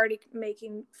they're already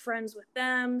making friends with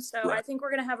them. So I think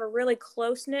we're going to have a really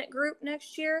close-knit group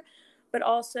next year, but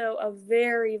also a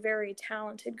very, very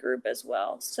talented group as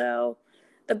well. So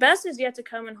the best is yet to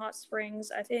come in Hot Springs.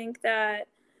 I think that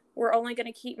we're only going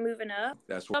to keep moving up.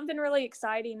 Something really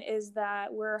exciting is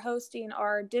that we're hosting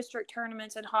our district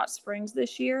tournaments in Hot Springs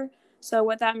this year. So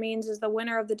what that means is the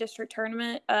winner of the district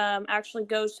tournament actually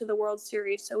goes to the World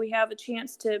Series. So we have a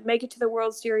chance to make it to the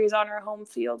World Series on our home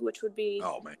field, which would be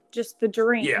just the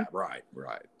dream. Yeah, right.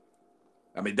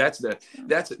 I mean, that's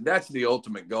the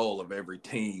ultimate goal of every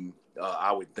team.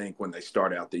 I would think when they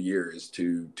start out the year is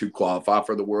to qualify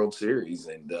for the World Series,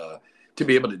 and to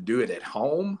be able to do it at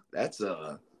home, that's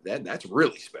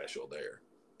really special there.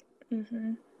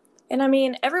 Mm-hmm. And I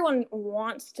mean, everyone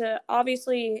wants to,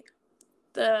 obviously,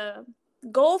 the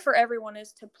goal for everyone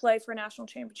is to play for a national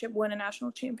championship, win a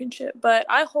national championship. But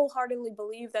I wholeheartedly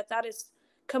believe that is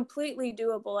completely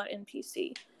doable at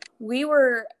NPC. We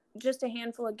were just a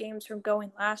handful of games from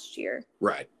going last year.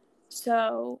 Right.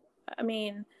 So, I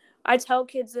mean, I tell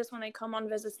kids this when they come on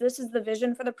visits. This is the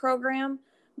vision for the program,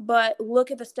 but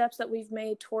look at the steps that we've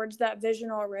made towards that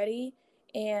vision already,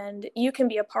 and you can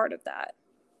be a part of that.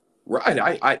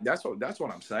 Right. I that's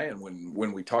what I'm saying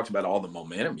when we talked about all the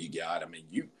momentum you got. I mean,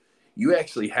 you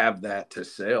actually have that to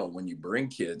sell when you bring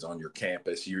kids on your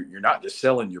campus. You're not just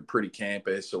selling your pretty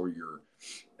campus or your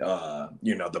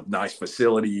the nice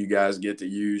facility you guys get to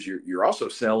use. You're also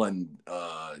selling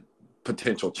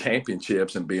potential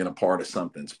championships and being a part of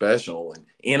something special and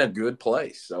in a good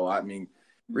place. So I mean,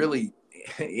 really,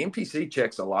 NPC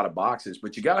checks a lot of boxes,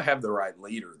 but you got to have the right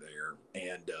leader there.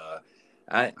 And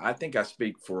I think I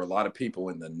speak for a lot of people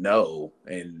in the know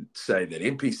and say that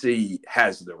NPC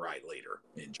has the right leader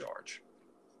in charge.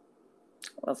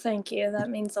 Well, thank you. That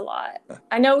means a lot.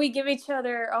 I know we give each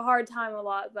other a hard time a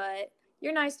lot, but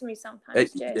you're nice to me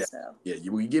sometimes, Jay.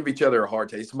 We give each other a hard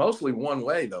time. It's mostly one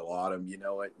way, though, Autumn. You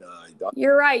know it.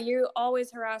 You're right. You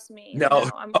always harass me. No,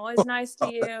 I'm always nice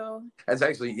to you. That's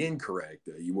actually incorrect.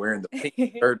 You're wearing the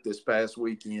pink shirt this past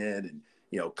weekend,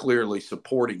 and clearly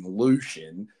supporting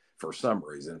Lucien. For some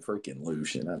reason, freaking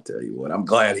Lucien, I tell you what, I'm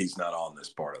glad he's not on this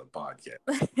part of the podcast.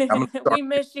 We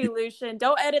miss you, Lucien.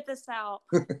 Don't edit this out.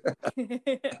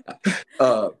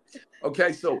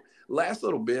 Okay, so last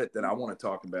little bit that I want to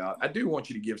talk about, I do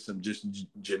want you to give some just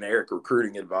generic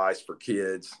recruiting advice for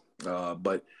kids,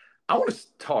 but I want to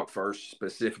talk first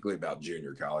specifically about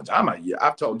junior college.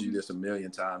 I've told you this a million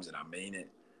times, and I mean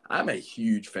it. I'm a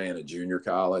huge fan of junior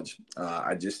college.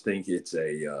 I just think it's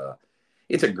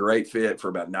a great fit for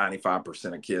about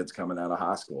 95% of kids coming out of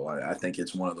high school. I think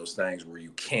it's one of those things where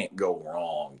you can't go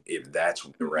wrong if that's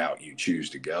the route you choose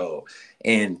to go.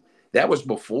 And that was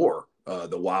before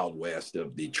the Wild West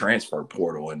of the transfer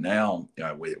portal. And now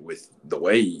with the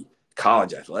way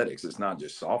college athletics, it's not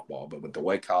just softball, but with the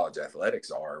way college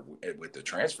athletics are with the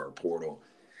transfer portal,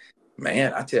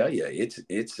 man, I tell you,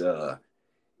 it's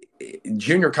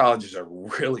junior college is a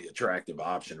really attractive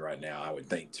option right now, I would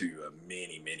think, to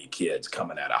many, many kids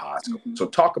coming out of high school. Mm-hmm. So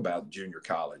talk about junior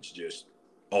college just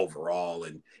overall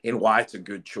and why it's a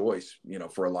good choice,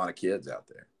 for a lot of kids out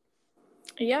there.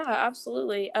 Yeah,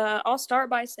 absolutely. I'll start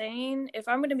by saying, if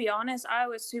I'm going to be honest, I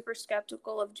was super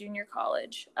skeptical of junior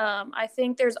college. I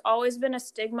think there's always been a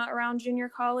stigma around junior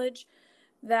college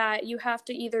that you have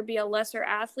to either be a lesser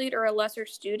athlete or a lesser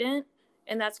student.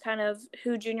 And that's kind of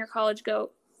who junior colleges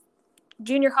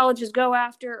go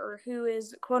after, or who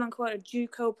is quote unquote a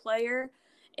JUCO player.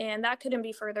 And that couldn't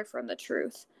be further from the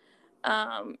truth.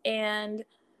 And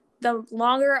the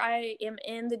longer I am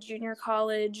in the junior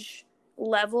college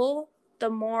level, the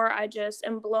more I just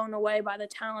am blown away by the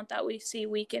talent that we see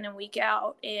week in and week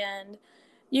out. And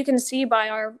you can see by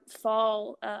our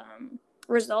fall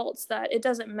results that it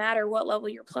doesn't matter what level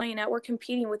you're playing at. We're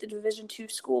competing with the Division II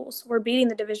schools. We're beating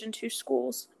the Division II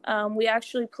schools. We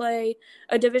actually play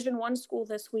a Division I school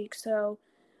this week. So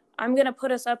I'm going to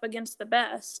put us up against the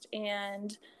best.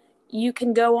 And you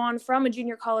can go on from a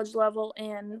junior college level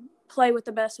and play with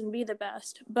the best and be the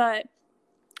best. But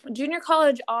junior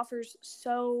college offers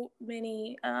so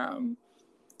many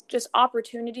just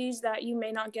opportunities that you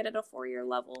may not get at a 4-year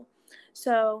level.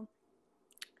 So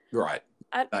right.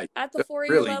 At the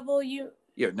 4-year level, you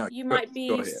might be.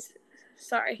 Go ahead.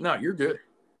 Sorry. No, you're good.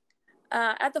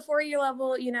 At the 4-year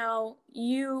level,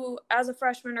 you as a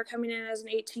freshman are coming in as an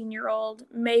 18-year-old,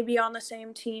 maybe on the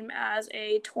same team as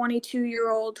a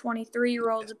 22-year-old,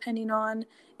 23-year-old, depending on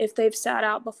if they've sat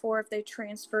out before, if they've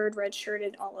transferred,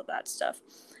 redshirted, all of that stuff.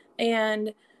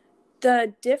 And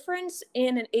the difference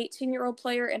in an 18-year-old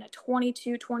player and a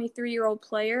 22, 23-year-old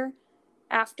player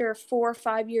after 4 or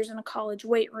 5 years in a college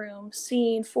weight room,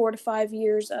 seeing 4 to 5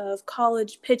 years of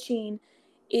college pitching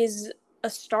is a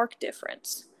stark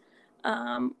difference.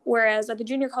 Whereas at the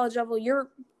junior college level,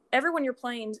 everyone you're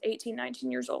playing is 18,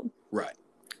 19 years old. Right.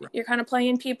 You're kind of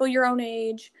playing people your own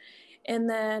age. And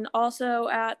then also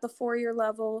at the 4-year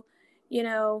level,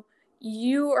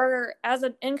 you are, as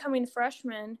an incoming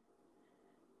freshman,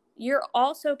 you're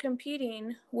also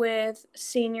competing with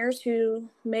seniors who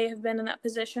may have been in that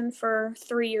position for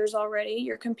 3 years already.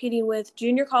 You're competing with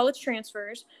junior college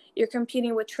transfers. You're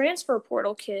competing with transfer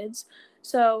portal kids.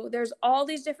 So there's all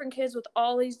these different kids with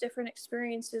all these different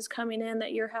experiences coming in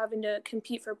that you're having to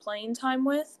compete for playing time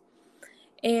with.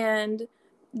 And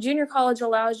junior college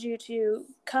allows you to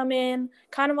come in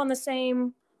kind of on the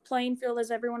same playing field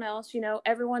as everyone else.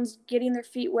 Everyone's getting their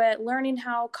feet wet, learning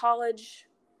how college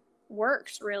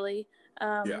works, really.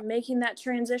 Making that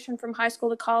transition from high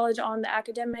school to college on the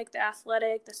academic, the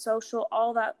athletic, the social,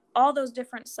 all those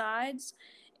different sides.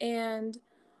 And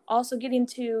also getting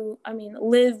to,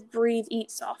 live, breathe, eat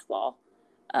softball.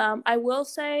 I will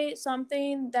say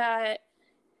something that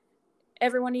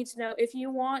everyone needs to know. If you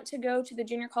want to go to the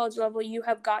junior college level, you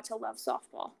have got to love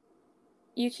softball.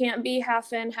 You can't be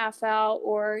half in, half out,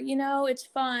 or, it's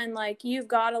fun. Like, you've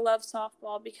got to love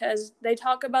softball because they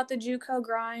talk about the JUCO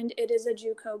grind. It is a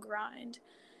JUCO grind.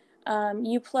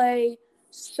 You play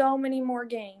so many more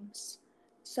games.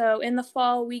 So in the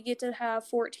fall, we get to have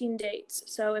 14 dates.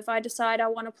 So if I decide I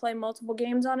want to play multiple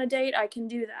games on a date, I can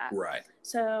do that. Right.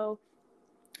 So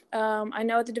I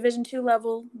know at the Division II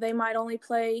level, they might only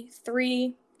play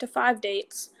 3 to 5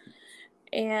 dates.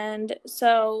 And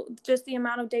so just the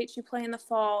amount of dates you play in the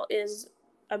fall is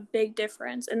a big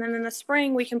difference. And then in the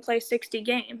spring, we can play 60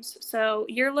 games. So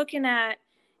you're looking at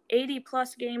 80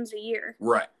 plus games a year.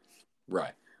 Right.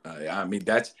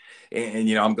 That's, and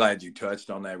I'm glad you touched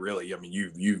on that. Really,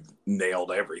 you've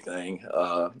nailed everything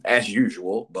as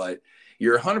usual. But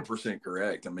you're 100%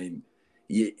 correct.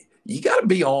 You got to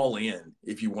be all in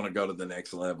if you want to go to the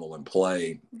next level and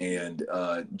play. And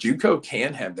JUCO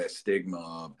can have that stigma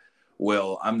of,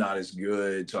 well, I'm not as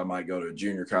good, so I might go to a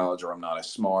junior college, or I'm not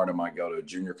as smart, I might go to a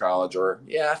junior college, or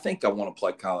I think I want to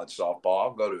play college softball,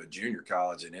 I'll go to a junior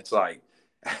college. And it's like,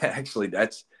 actually,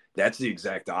 that's the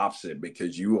exact opposite,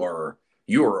 because you are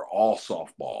all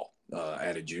softball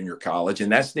at a junior college,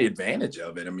 and that's the advantage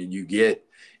of it. You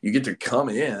get to come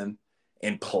in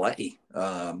and play.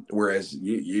 Whereas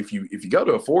if you go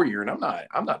to a 4-year, and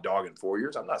I'm not dogging 4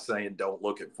 years. I'm not saying don't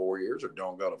look at 4 years or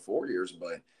don't go to 4 years,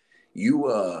 but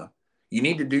you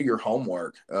need to do your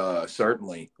homework.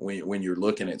 Certainly when you're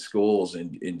looking at schools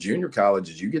and in junior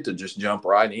colleges, you get to just jump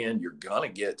right in. You're going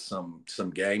to get some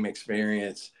game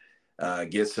experience,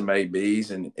 get some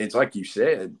ABs. And it's like you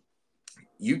said,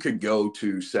 you could go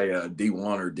to, say, a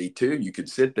D1 or D2. You could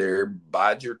sit there,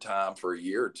 bide your time for a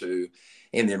year or two.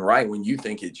 And then right when you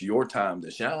think it's your time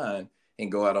to shine and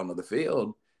go out onto the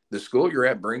field, the school you're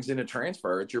at brings in a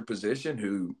transfer at your position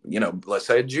who, let's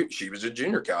say she was a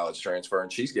junior college transfer,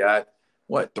 and she's got,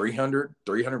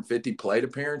 350 plate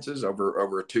appearances over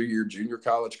a 2-year junior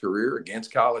college career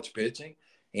against college pitching.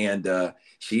 And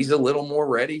she's a little more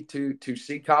ready to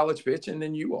see college pitching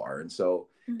than you are. And so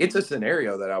it's a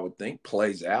scenario that I would think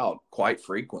plays out quite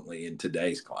frequently in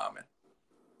today's climate.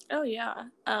 Oh, yeah.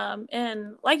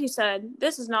 And like you said,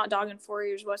 this is not dogging 4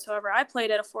 years whatsoever. I played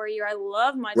at a 4-year. I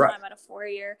loved my time at a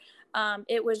 4-year.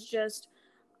 It was just,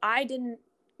 I didn't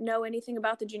know anything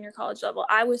about the junior college level.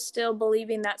 I was still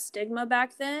believing that stigma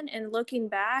back then. And looking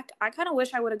back, I kind of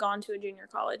wish I would have gone to a junior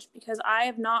college, because I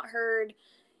have not heard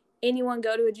anyone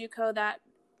go to a JUCO that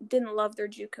didn't love their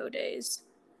JUCO days.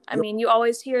 You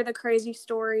always hear the crazy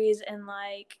stories and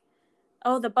like,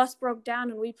 oh, the bus broke down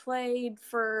and we played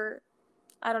for,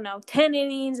 10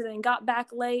 innings and then got back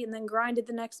late and then grinded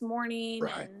the next morning.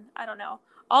 Right. And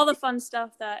all the fun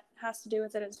stuff that has to do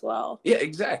with it as well. Yeah,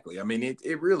 exactly.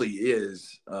 It really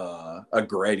is a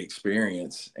great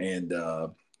experience. And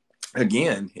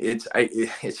again, it's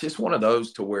just one of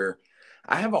those to where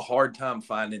I have a hard time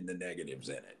finding the negatives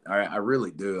in it. I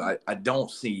really do. I don't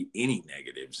see any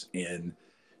negatives in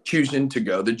choosing to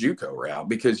go the JUCO route,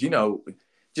 because,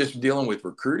 just dealing with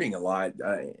recruiting a lot of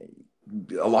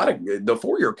the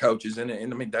 4-year coaches,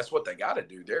 and that's what they got to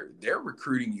do. They're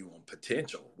recruiting you on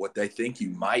potential, what they think you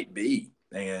might be.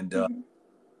 And,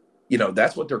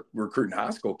 that's what they're recruiting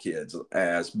high school kids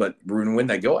as. But when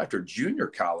they go after junior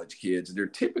college kids, they're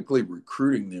typically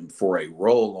recruiting them for a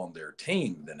role on their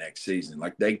team the next season.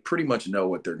 Like, they pretty much know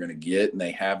what they're going to get, and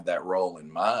they have that role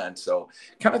in mind. So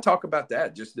kind of talk about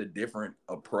that, just the different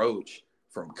approach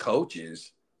from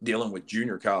coaches dealing with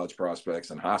junior college prospects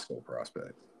and high school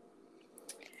prospects.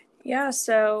 Yeah,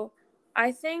 so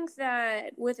I think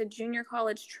that with a junior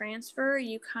college transfer,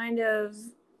 you kind of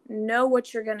know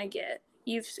what you're going to get.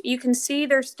 You can see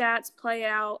their stats play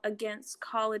out against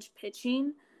college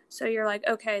pitching. So you're like,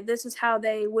 okay, this is how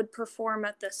they would perform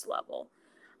at this level.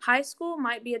 High school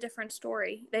might be a different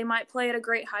story. They might play at a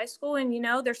great high school and,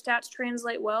 their stats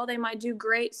translate well. They might do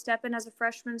great, step in as a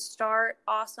freshman, start,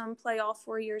 awesome, play all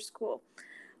 4 years, cool.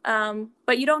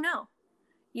 But you don't know.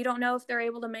 You don't know if they're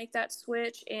able to make that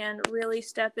switch and really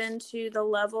step into the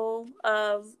level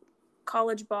of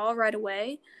college ball right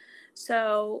away.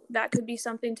 So that could be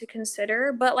something to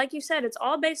consider. But like you said, it's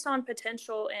all based on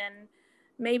potential, and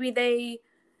maybe they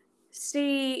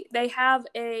have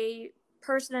a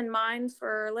person in mind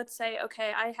for, let's say,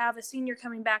 okay, I have a senior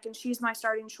coming back and she's my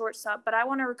starting shortstop, but I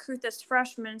want to recruit this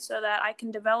freshman so that I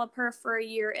can develop her for a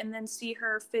year and then see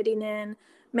her fitting in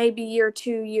maybe year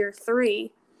 2, year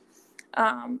 3.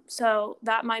 So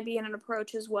that might be an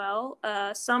approach as well.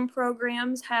 Some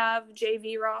programs have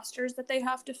JV rosters that they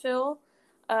have to fill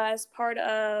as part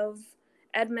of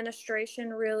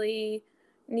administration really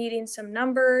needing some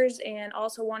numbers and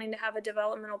also wanting to have a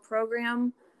developmental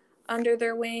program under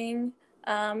their wing.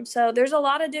 So there's a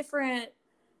lot of different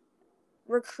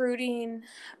recruiting,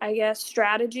 I guess,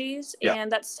 strategies. Yeah.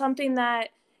 And that's something that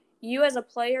you as a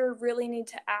player really need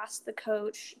to ask the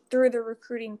coach through the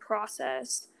recruiting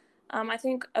process. I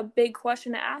think a big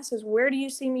question to ask is, where do you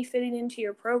see me fitting into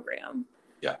your program?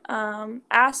 Yeah.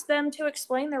 Ask them to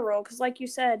explain their role. Because like you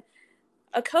said,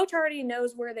 a coach already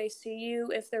knows where they see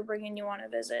you if they're bringing you on a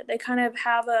visit. They kind of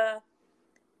have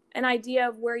an idea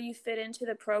of where you fit into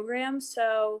the program.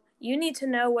 So you need to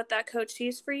know what that coach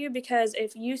sees for you, because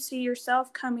if you see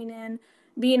yourself coming in,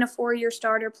 being a 4-year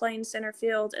starter, playing center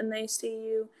field, and they see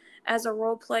you as a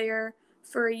role player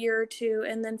for a year or 2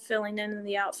 and then filling in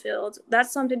the outfield,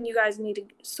 that's something you guys need to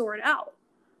sort out,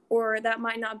 or that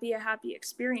might not be a happy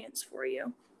experience for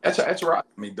you. That's right.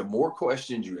 I mean, the more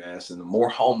questions you ask and the more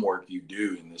homework you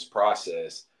do in this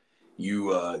process,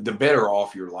 the better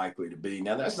off you're likely to be.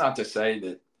 Now, that's not to say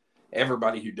that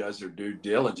everybody who does their due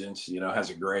diligence, has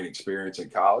a great experience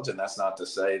at college. And that's not to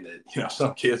say that,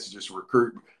 some kids just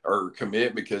recruit or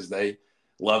commit because they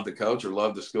love the coach or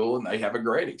love the school and they have a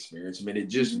great experience. I mean, it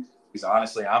just is,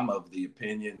 honestly, I'm of the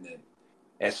opinion that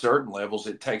at certain levels,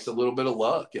 it takes a little bit of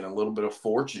luck and a little bit of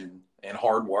fortune and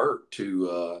hard work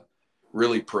to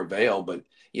really prevail. But,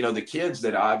 the kids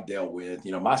that I've dealt with,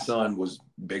 my son was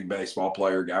a big baseball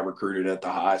player, got recruited at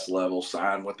the highest level,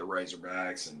 signed with the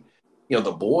Razorbacks. And,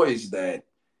 the boys that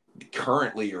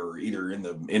currently are either in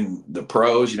the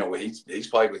pros, he's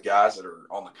played with guys that are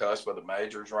on the cusp of the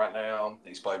majors right now.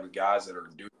 He's played with guys that are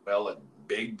doing well at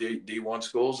big D1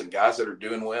 schools and guys that are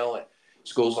doing well at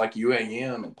schools like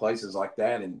UAM and places like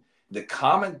that. And the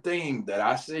common theme that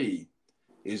I see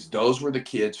is those were the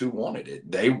kids who wanted it.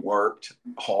 They worked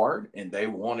hard and they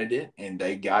wanted it, and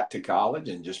they got to college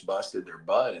and just busted their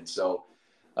butt. And so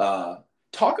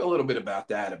talk a little bit about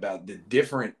that, about the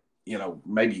different,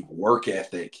 maybe work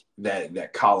ethic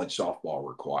that college softball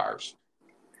requires.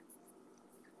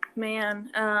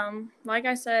 Man, like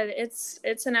I said,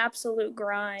 it's an absolute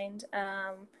grind.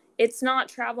 It's not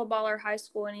travel ball or high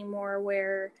school anymore,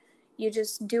 where you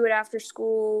just do it after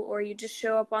school, or you just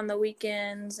show up on the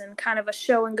weekends and kind of a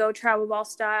show and go travel ball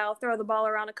style, throw the ball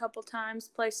around a couple times,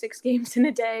 play 6 games in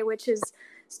a day, which is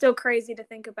still crazy to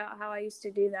think about how I used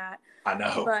to do that. I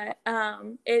know. But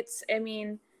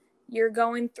you're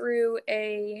going through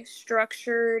a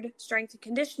structured strength and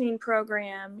conditioning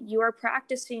program. You are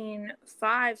practicing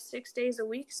 5-6 days a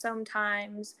week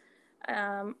sometimes.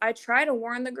 I try to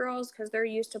warn the girls because they're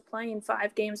used to playing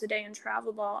 5 games a day in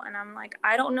travel ball. And I'm like,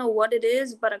 I don't know what it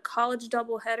is, but a college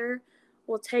doubleheader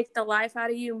will take the life out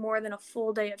of you more than a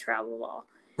full day of travel ball.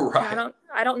 Right.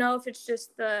 I don't know if it's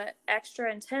just the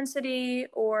extra intensity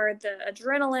or the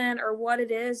adrenaline or what it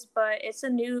is, but it's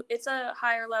a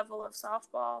higher level of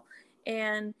softball.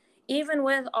 And even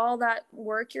with all that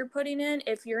work you're putting in,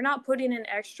 if you're not putting in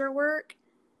extra work,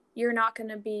 you're not going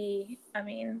to be,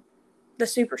 the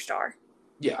superstar.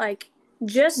 Yeah. Like,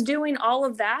 just doing all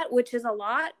of that, which is a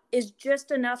lot, is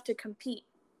just enough to compete.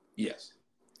 Yes.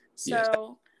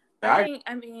 So yes.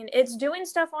 I mean, it's doing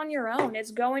stuff on your own.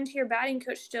 It's going to your batting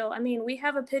coach still. We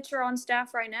have a pitcher on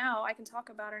staff right now. I can talk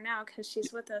about her now because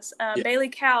she's with us. Bailey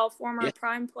Cowell, former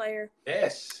Prime player.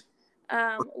 Yes.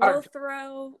 We'll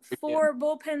throw 4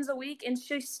 bullpens a week, and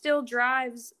she still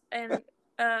drives and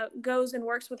goes and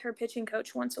works with her pitching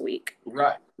coach once a week.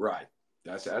 Right.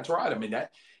 That's right. I mean,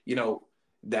 that,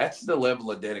 that's the level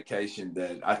of dedication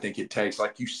that I think it takes,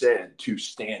 like you said, to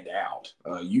stand out.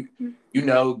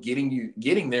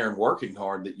 Getting there and working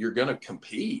hard, that you're going to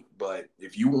compete. But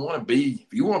if you want to be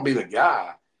the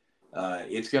guy,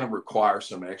 it's going to require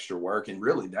some extra work. And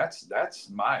really, that's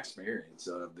my experience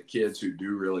of the kids who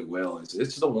do really well.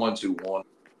 It's the ones who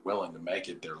willing to make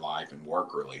it their life and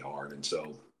work really hard. And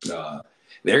so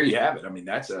there you have it. I mean,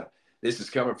 this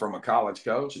is coming from a college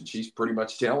coach, and she's pretty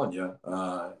much telling you,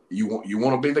 you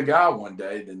want to be the guy one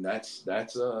day, then that's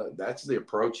the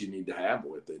approach you need to have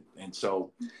with it. And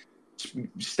so,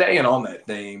 staying on that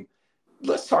theme,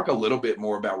 let's talk a little bit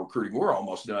more about recruiting. We're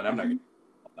almost done. I'm not going to.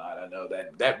 I know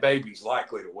that baby's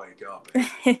likely to wake up.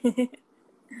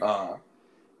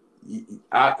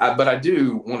 But I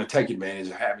do want to take advantage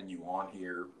of having you on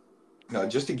here,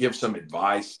 just to give some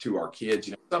advice to our kids.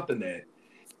 Something that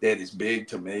is big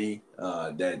to me,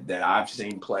 that I've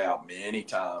seen play out many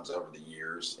times over the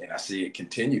years, and I see it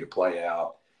continue to play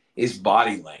out, is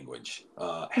body language.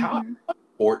 How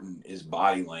important is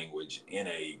body language in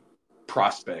a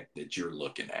prospect that you're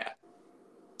looking at?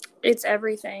 It's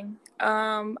everything.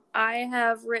 I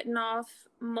have written off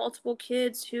multiple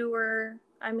kids who were,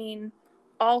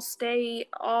 all state,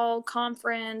 all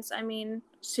conference,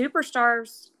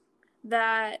 superstars,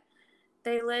 that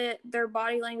they let their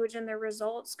body language and their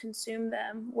results consume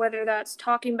them, whether that's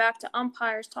talking back to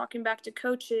umpires, talking back to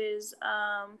coaches,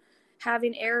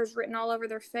 having errors written all over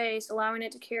their face, allowing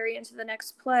it to carry into the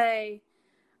next play.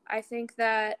 I think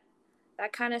that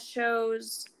kind of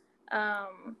shows,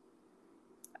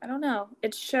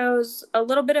 it shows a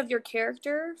little bit of your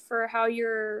character for how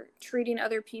you're treating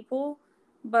other people,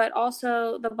 but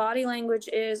also the body language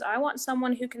is, I want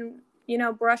someone who can,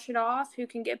 brush it off, who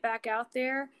can get back out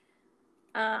there.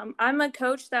 I'm a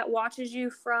coach that watches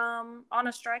you on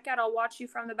a strikeout, I'll watch you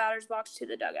from the batter's box to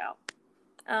the dugout.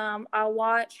 I'll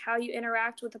watch how you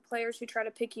interact with the players who try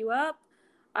to pick you up.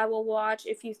 I will watch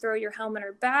if you throw your helmet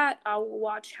or bat. I will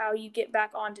watch how you get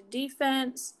back onto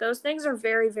defense. Those things are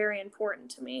very, very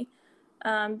important to me,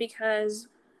 because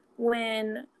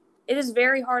when it is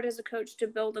very hard as a coach to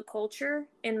build a culture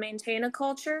and maintain a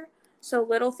culture. So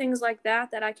little things like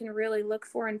that I can really look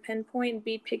for and pinpoint and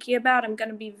be picky about, I'm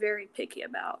going to be very picky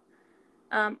about.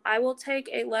 I will take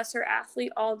a lesser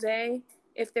athlete all day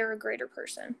if they're a greater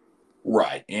person.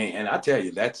 Right. And I tell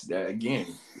you, that's, again,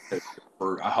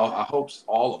 I hope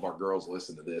all of our girls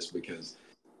listen to this, because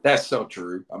that's so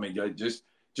true. I mean, just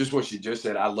what she just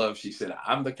said, she said,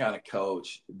 I'm the kind of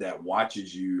coach that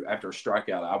watches you after a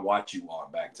strikeout. I watch you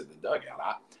walk back to the dugout.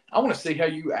 I want to see how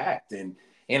you act. And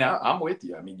I'm with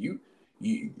you. I mean,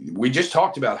 we just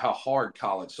talked about how hard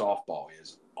college softball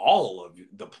is. All of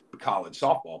the college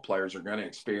softball players are going to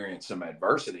experience some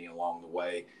adversity along the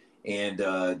way. And,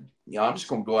 I'm just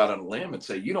going to go out on a limb and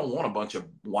say, you don't want a bunch of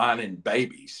whining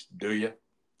babies, do you?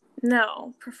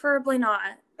 No, preferably not.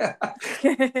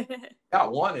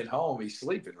 Got one at home. He's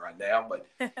sleeping right now, but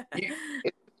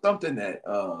it's something that,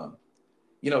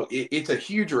 it's a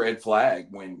huge red flag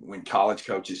when college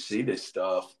coaches see this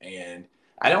stuff. And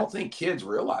I don't think kids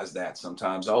realize that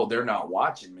sometimes. Oh, they're not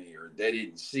watching me, or they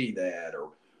didn't see that,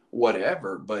 or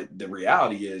whatever. But the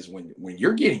reality is, when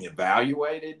you're getting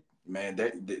evaluated, man,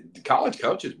 the college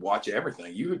coaches watch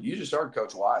everything. You just heard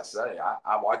Coach Wyatt say,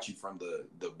 I watch you from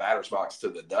the batter's box to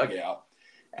the dugout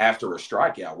after a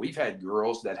strikeout. We've had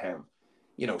girls that have,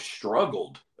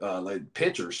 struggled, like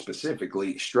pitchers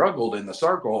specifically, struggled in the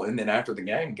circle, and then after the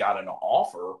game got an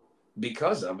offer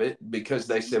because of it, because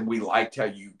they said, we liked how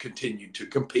you continued to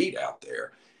compete out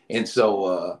there. And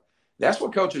so that's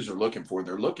what coaches are looking for.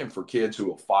 They're looking for kids who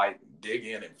will fight, dig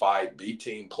in and fight, be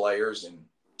team players,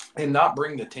 and not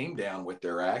bring the team down with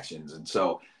their actions. And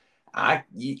so I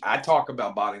talk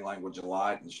about body language a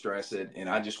lot and stress it. And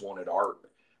I just wanted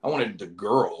the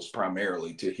girls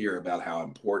primarily to hear about how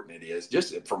important it is,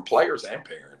 just from players and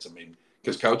parents. I mean,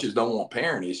 because coaches don't want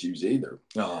parent issues either.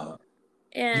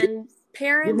 And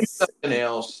parents. Give me something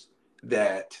else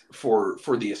that for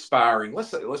the aspiring, let's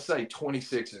say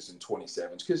 26s and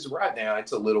 27s, because right now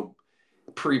it's a little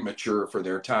premature for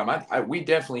their time. We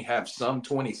definitely have some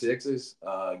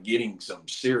 26s getting some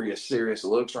serious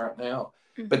looks right now,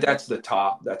 but that's the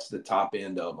top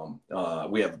end of them.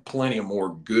 We have plenty of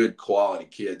more good quality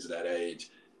kids that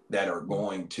age that are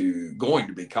going to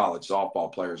be college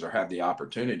softball players or have the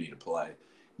opportunity to play.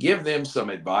 Give them some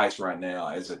advice right now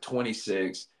as a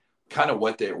 26, kind of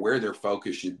where their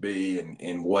focus should be,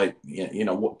 and what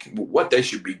what they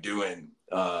should be doing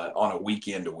on a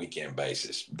weekend to weekend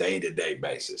basis, day to day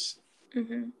basis.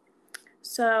 Mm-hmm.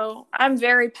 So I'm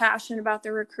very passionate about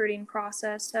the recruiting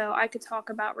process. So I could talk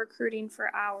about recruiting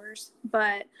for hours,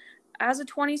 but as a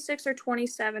 26 or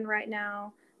 27 right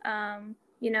now,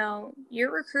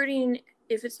 your recruiting,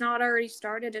 if it's not already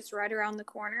started, it's right around the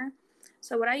corner.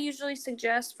 So what I usually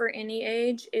suggest for any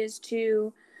age is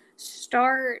to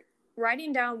start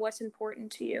writing down what's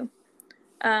important to you.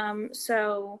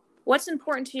 So what's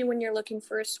important to you when you're looking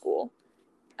for a school?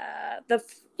 The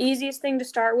easiest thing to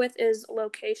start with is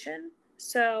location.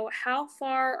 So how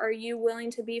far are you willing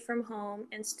to be from home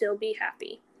and still be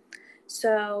happy?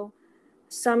 So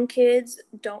some kids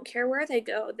don't care where they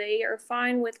go. They are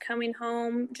fine with coming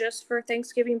home just for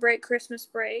Thanksgiving break, Christmas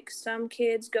break. Some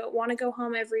kids want to go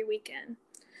home every weekend.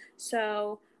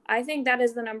 So I think that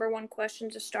is the number one question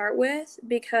to start with,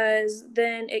 because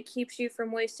then it keeps you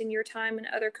from wasting your time and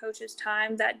other coaches'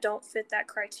 time that don't fit that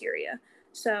criteria.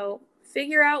 So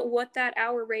figure out what that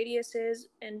hour radius is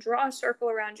and draw a circle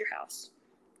around your house.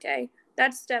 Okay,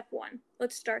 that's step one.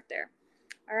 Let's start there.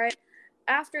 All right.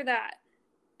 After that,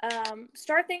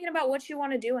 start thinking about what you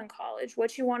want to do in college,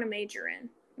 what you want to major in.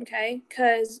 Okay,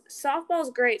 because softball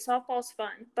is great, softball's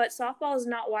fun, but softball is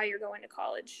not why you're going to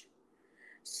college.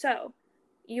 So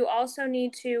you also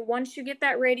need to, once you get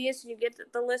that radius, you get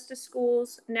the list of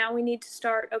schools, now we need to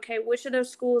start, okay, which of those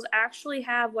schools actually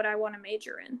have what I want to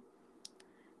major in?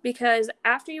 Because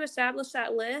after you establish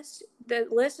that list, the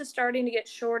list is starting to get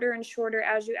shorter and shorter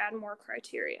as you add more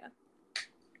criteria.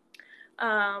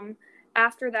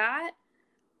 After that,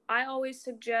 I always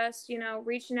suggest,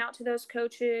 reaching out to those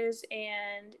coaches,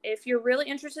 and if you're really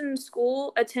interested in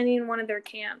school, attending one of their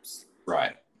camps.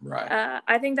 Right.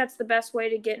 I think that's the best way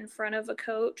to get in front of a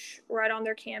coach right on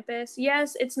their campus.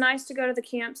 Yes, it's nice to go to the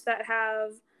camps that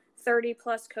have 30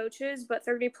 plus coaches, but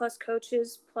 30 plus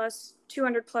coaches plus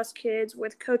 200 plus kids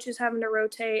with coaches having to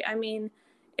rotate. I mean,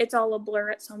 it's all a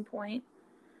blur at some point.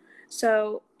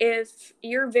 So if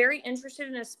you're very interested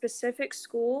in a specific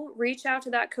school, reach out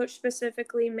to that coach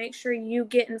specifically. Make sure you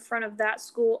get in front of that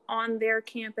school on their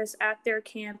campus, at their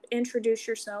camp. Introduce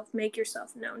yourself. Make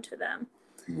yourself known to them.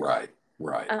 Right.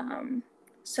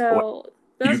 So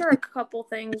those are a couple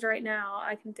things right now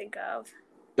I can think of.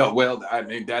 Oh, well, I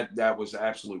mean, that was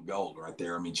absolute gold right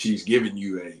there. I mean, she's giving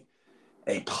you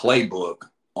a playbook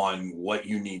on what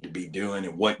you need to be doing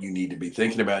and what you need to be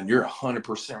thinking about. And you're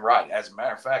 100% right. As a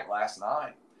matter of fact, last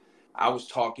night I was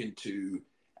talking to,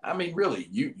 I mean, really,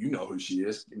 you know who she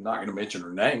is. I'm not going to mention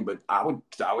her name, but I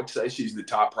would say she's the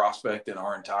top prospect in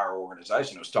our entire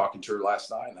organization. I was talking to her last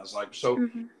night, and I was like, so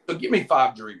give me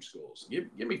 5 dream schools.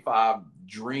 Give me 5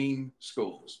 dream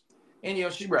schools.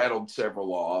 And, she rattled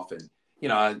several off, and,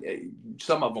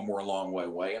 some of them were a long way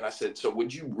away. And I said, so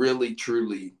would you really,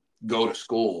 truly go to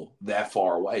school that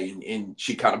far away? And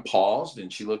she kind of paused,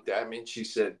 and she looked at me, and she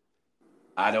said,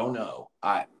 I don't know.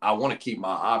 I want to keep my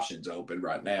options open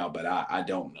right now, but I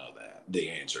don't know the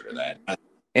answer to that.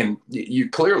 And you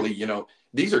clearly,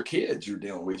 these are kids you're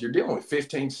dealing with. You're dealing with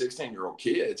 15, 16-year-old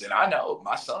kids. And I know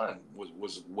my son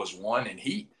was one, and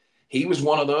he was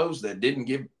one of those that didn't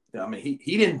give,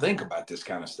 he didn't think about this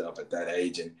kind of stuff at that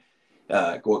age. And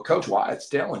what Coach Wyatt's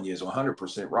telling you is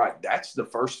 100% right. That's the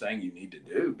first thing you need to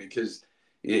do, because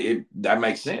that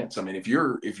makes sense. I mean, if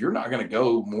you're not going to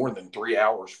go more than 3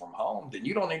 hours from home, then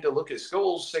you don't need to look at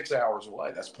schools 6 hours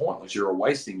away. That's pointless. You're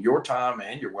wasting your time,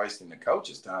 and you're wasting the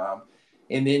coach's time.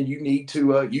 And then you need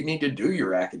to do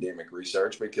your academic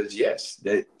research, because yes,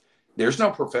 there's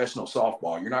no professional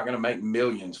softball. You're not going to make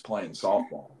millions playing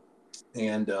softball.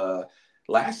 And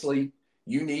lastly,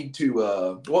 you need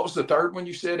to. What was the third one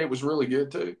you said? It was really good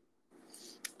too.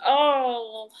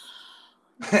 Oh.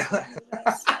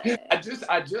 I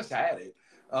just had it.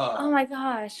 Oh my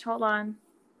gosh, hold on.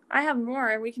 I have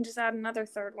more. We can just add another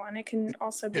third one. It can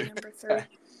also be number 3.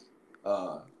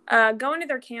 Going to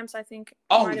their camps, I think,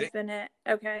 might have been it.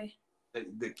 Okay.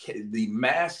 The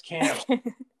mass camps,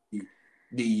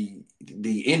 the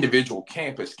individual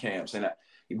campus camps, and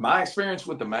my experience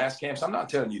with the mass camps, I'm not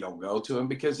telling you don't go to them,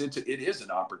 because it is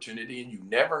an opportunity, and you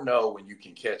never know when you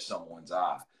can catch someone's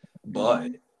eye,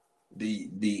 but.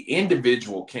 The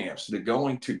individual camps, the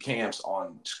going to camps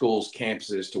on schools'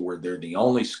 campuses to where they're the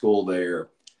only school there.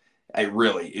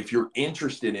 If you're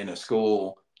interested in a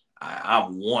school, I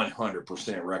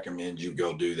 100% recommend you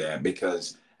go do that,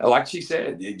 because like she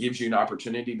said, it gives you an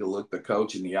opportunity to look the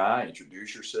coach in the eye,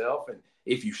 introduce yourself. And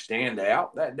if you stand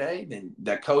out that day, then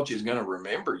that coach is going to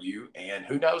remember you, and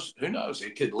who knows,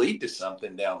 it could lead to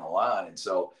something down the line. And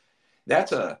so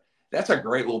that's a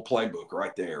great little playbook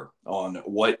right there on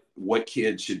what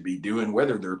kids should be doing,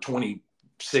 whether they're 26s,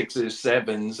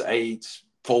 7s, 8s,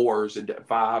 4s and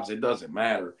 5s, it doesn't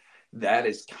matter. That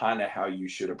is kind of how you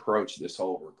should approach this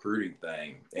whole recruiting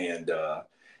thing. And,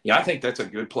 I think that's a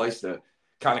good place to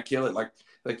kind of kill it.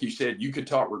 Like you said, you could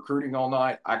talk recruiting all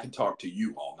night. I could talk to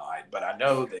you all night, but I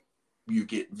know that you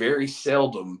get very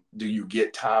seldom do you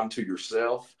get time to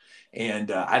yourself.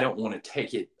 And I don't want to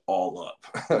take it all up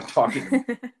talking to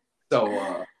me.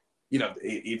 So,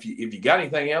 if you got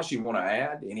anything else you want to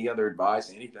add, any other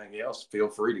advice, anything else, feel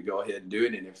free to go ahead and do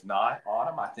it. And if not,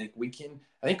 Autumn, I think we can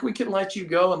let you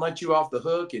go and let you off the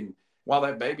hook. And while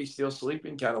that baby's still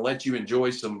sleeping, kind of let you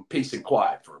enjoy some peace and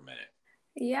quiet for a minute.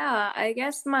 Yeah, I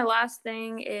guess my last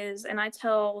thing is, and I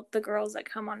tell the girls that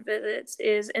come on visits,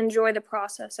 is enjoy the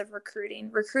process of recruiting.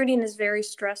 Recruiting is very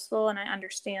stressful, and I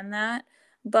understand that,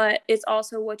 but it's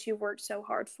also what you've worked so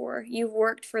hard for. You've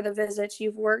worked for the visits.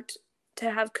 You've worked to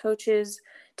have coaches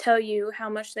tell you how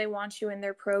much they want you in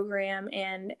their program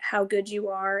and how good you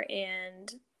are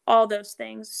and all those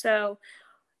things. So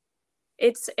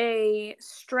it's a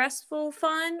stressful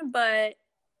fun, but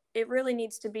it really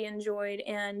needs to be enjoyed,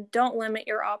 and don't limit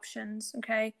your options.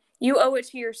 Okay. You owe it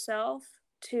to yourself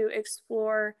to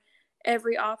explore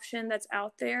every option that's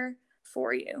out there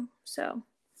for you. So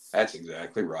that's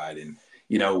exactly right. And,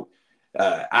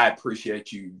 I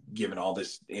appreciate you giving all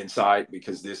this insight,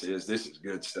 because this is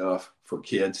good stuff for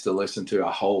kids to listen to.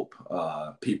 I hope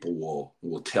people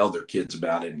will tell their kids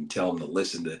about it and tell them to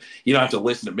listen to. You don't have to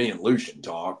listen to me and Lucien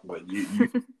talk, but you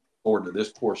forward to this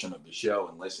portion of the show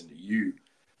and listen to you.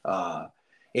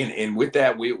 And with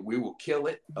that, we will kill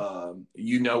it.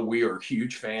 We are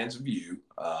huge fans of you.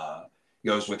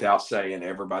 Goes without saying,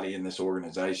 everybody in this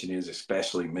organization is,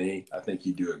 especially me. I think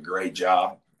you do a great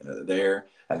job there.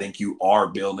 I think you are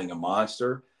building a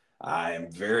monster. I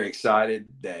am very excited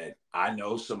that I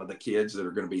know some of the kids that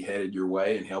are going to be headed your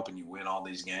way and helping you win all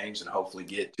these games and hopefully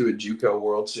get to a JUCO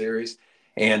World Series.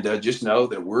 And just know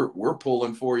that we're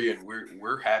pulling for you, and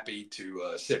we're happy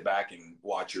to sit back and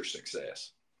watch your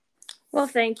success. Well,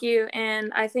 thank you.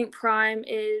 And I think Prime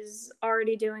is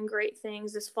already doing great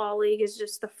things. This fall league is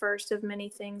just the first of many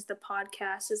things. The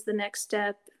podcast is the next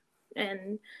step.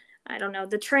 And I don't know,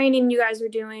 the training you guys are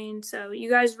doing. So you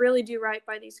guys really do right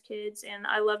by these kids. And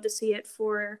I love to see it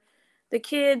for the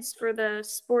kids, for the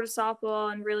sport of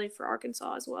softball, and really for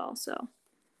Arkansas as well. So.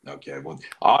 Okay. Well,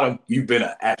 Autumn, you've been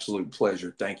an absolute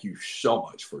pleasure. Thank you so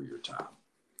much for your time.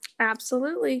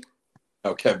 Absolutely.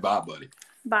 Okay. Bye, buddy.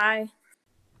 Bye.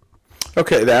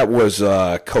 Okay, that was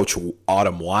Coach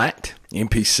Autumn Wyatt,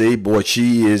 NPC. Boy,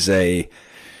 she's a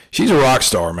rock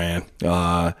star, man.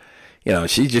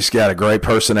 She just got a great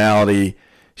personality.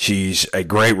 She's a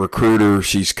great recruiter.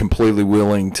 She's completely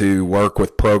willing to work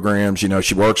with programs.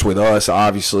 She works with us,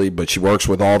 obviously, but she works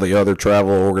with all the other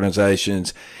travel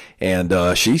organizations.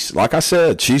 And she's, like I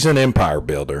said, she's an empire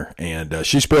builder, and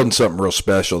she's building something real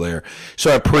special there.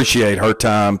 So I appreciate her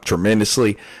time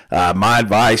tremendously. My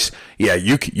advice,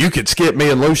 you could skip me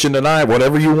and Lucien tonight,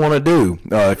 whatever you want to do.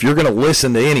 If you're going to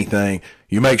listen to anything,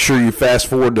 you make sure you fast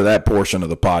forward to that portion of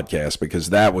the podcast,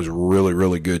 because that was really,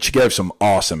 really good. She gave some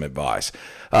awesome advice.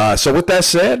 So with that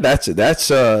said, that's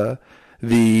the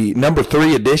number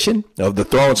 3 edition of the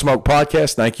Throw and Smoke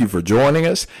podcast. Thank you for joining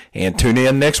us, and tune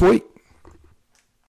in next week.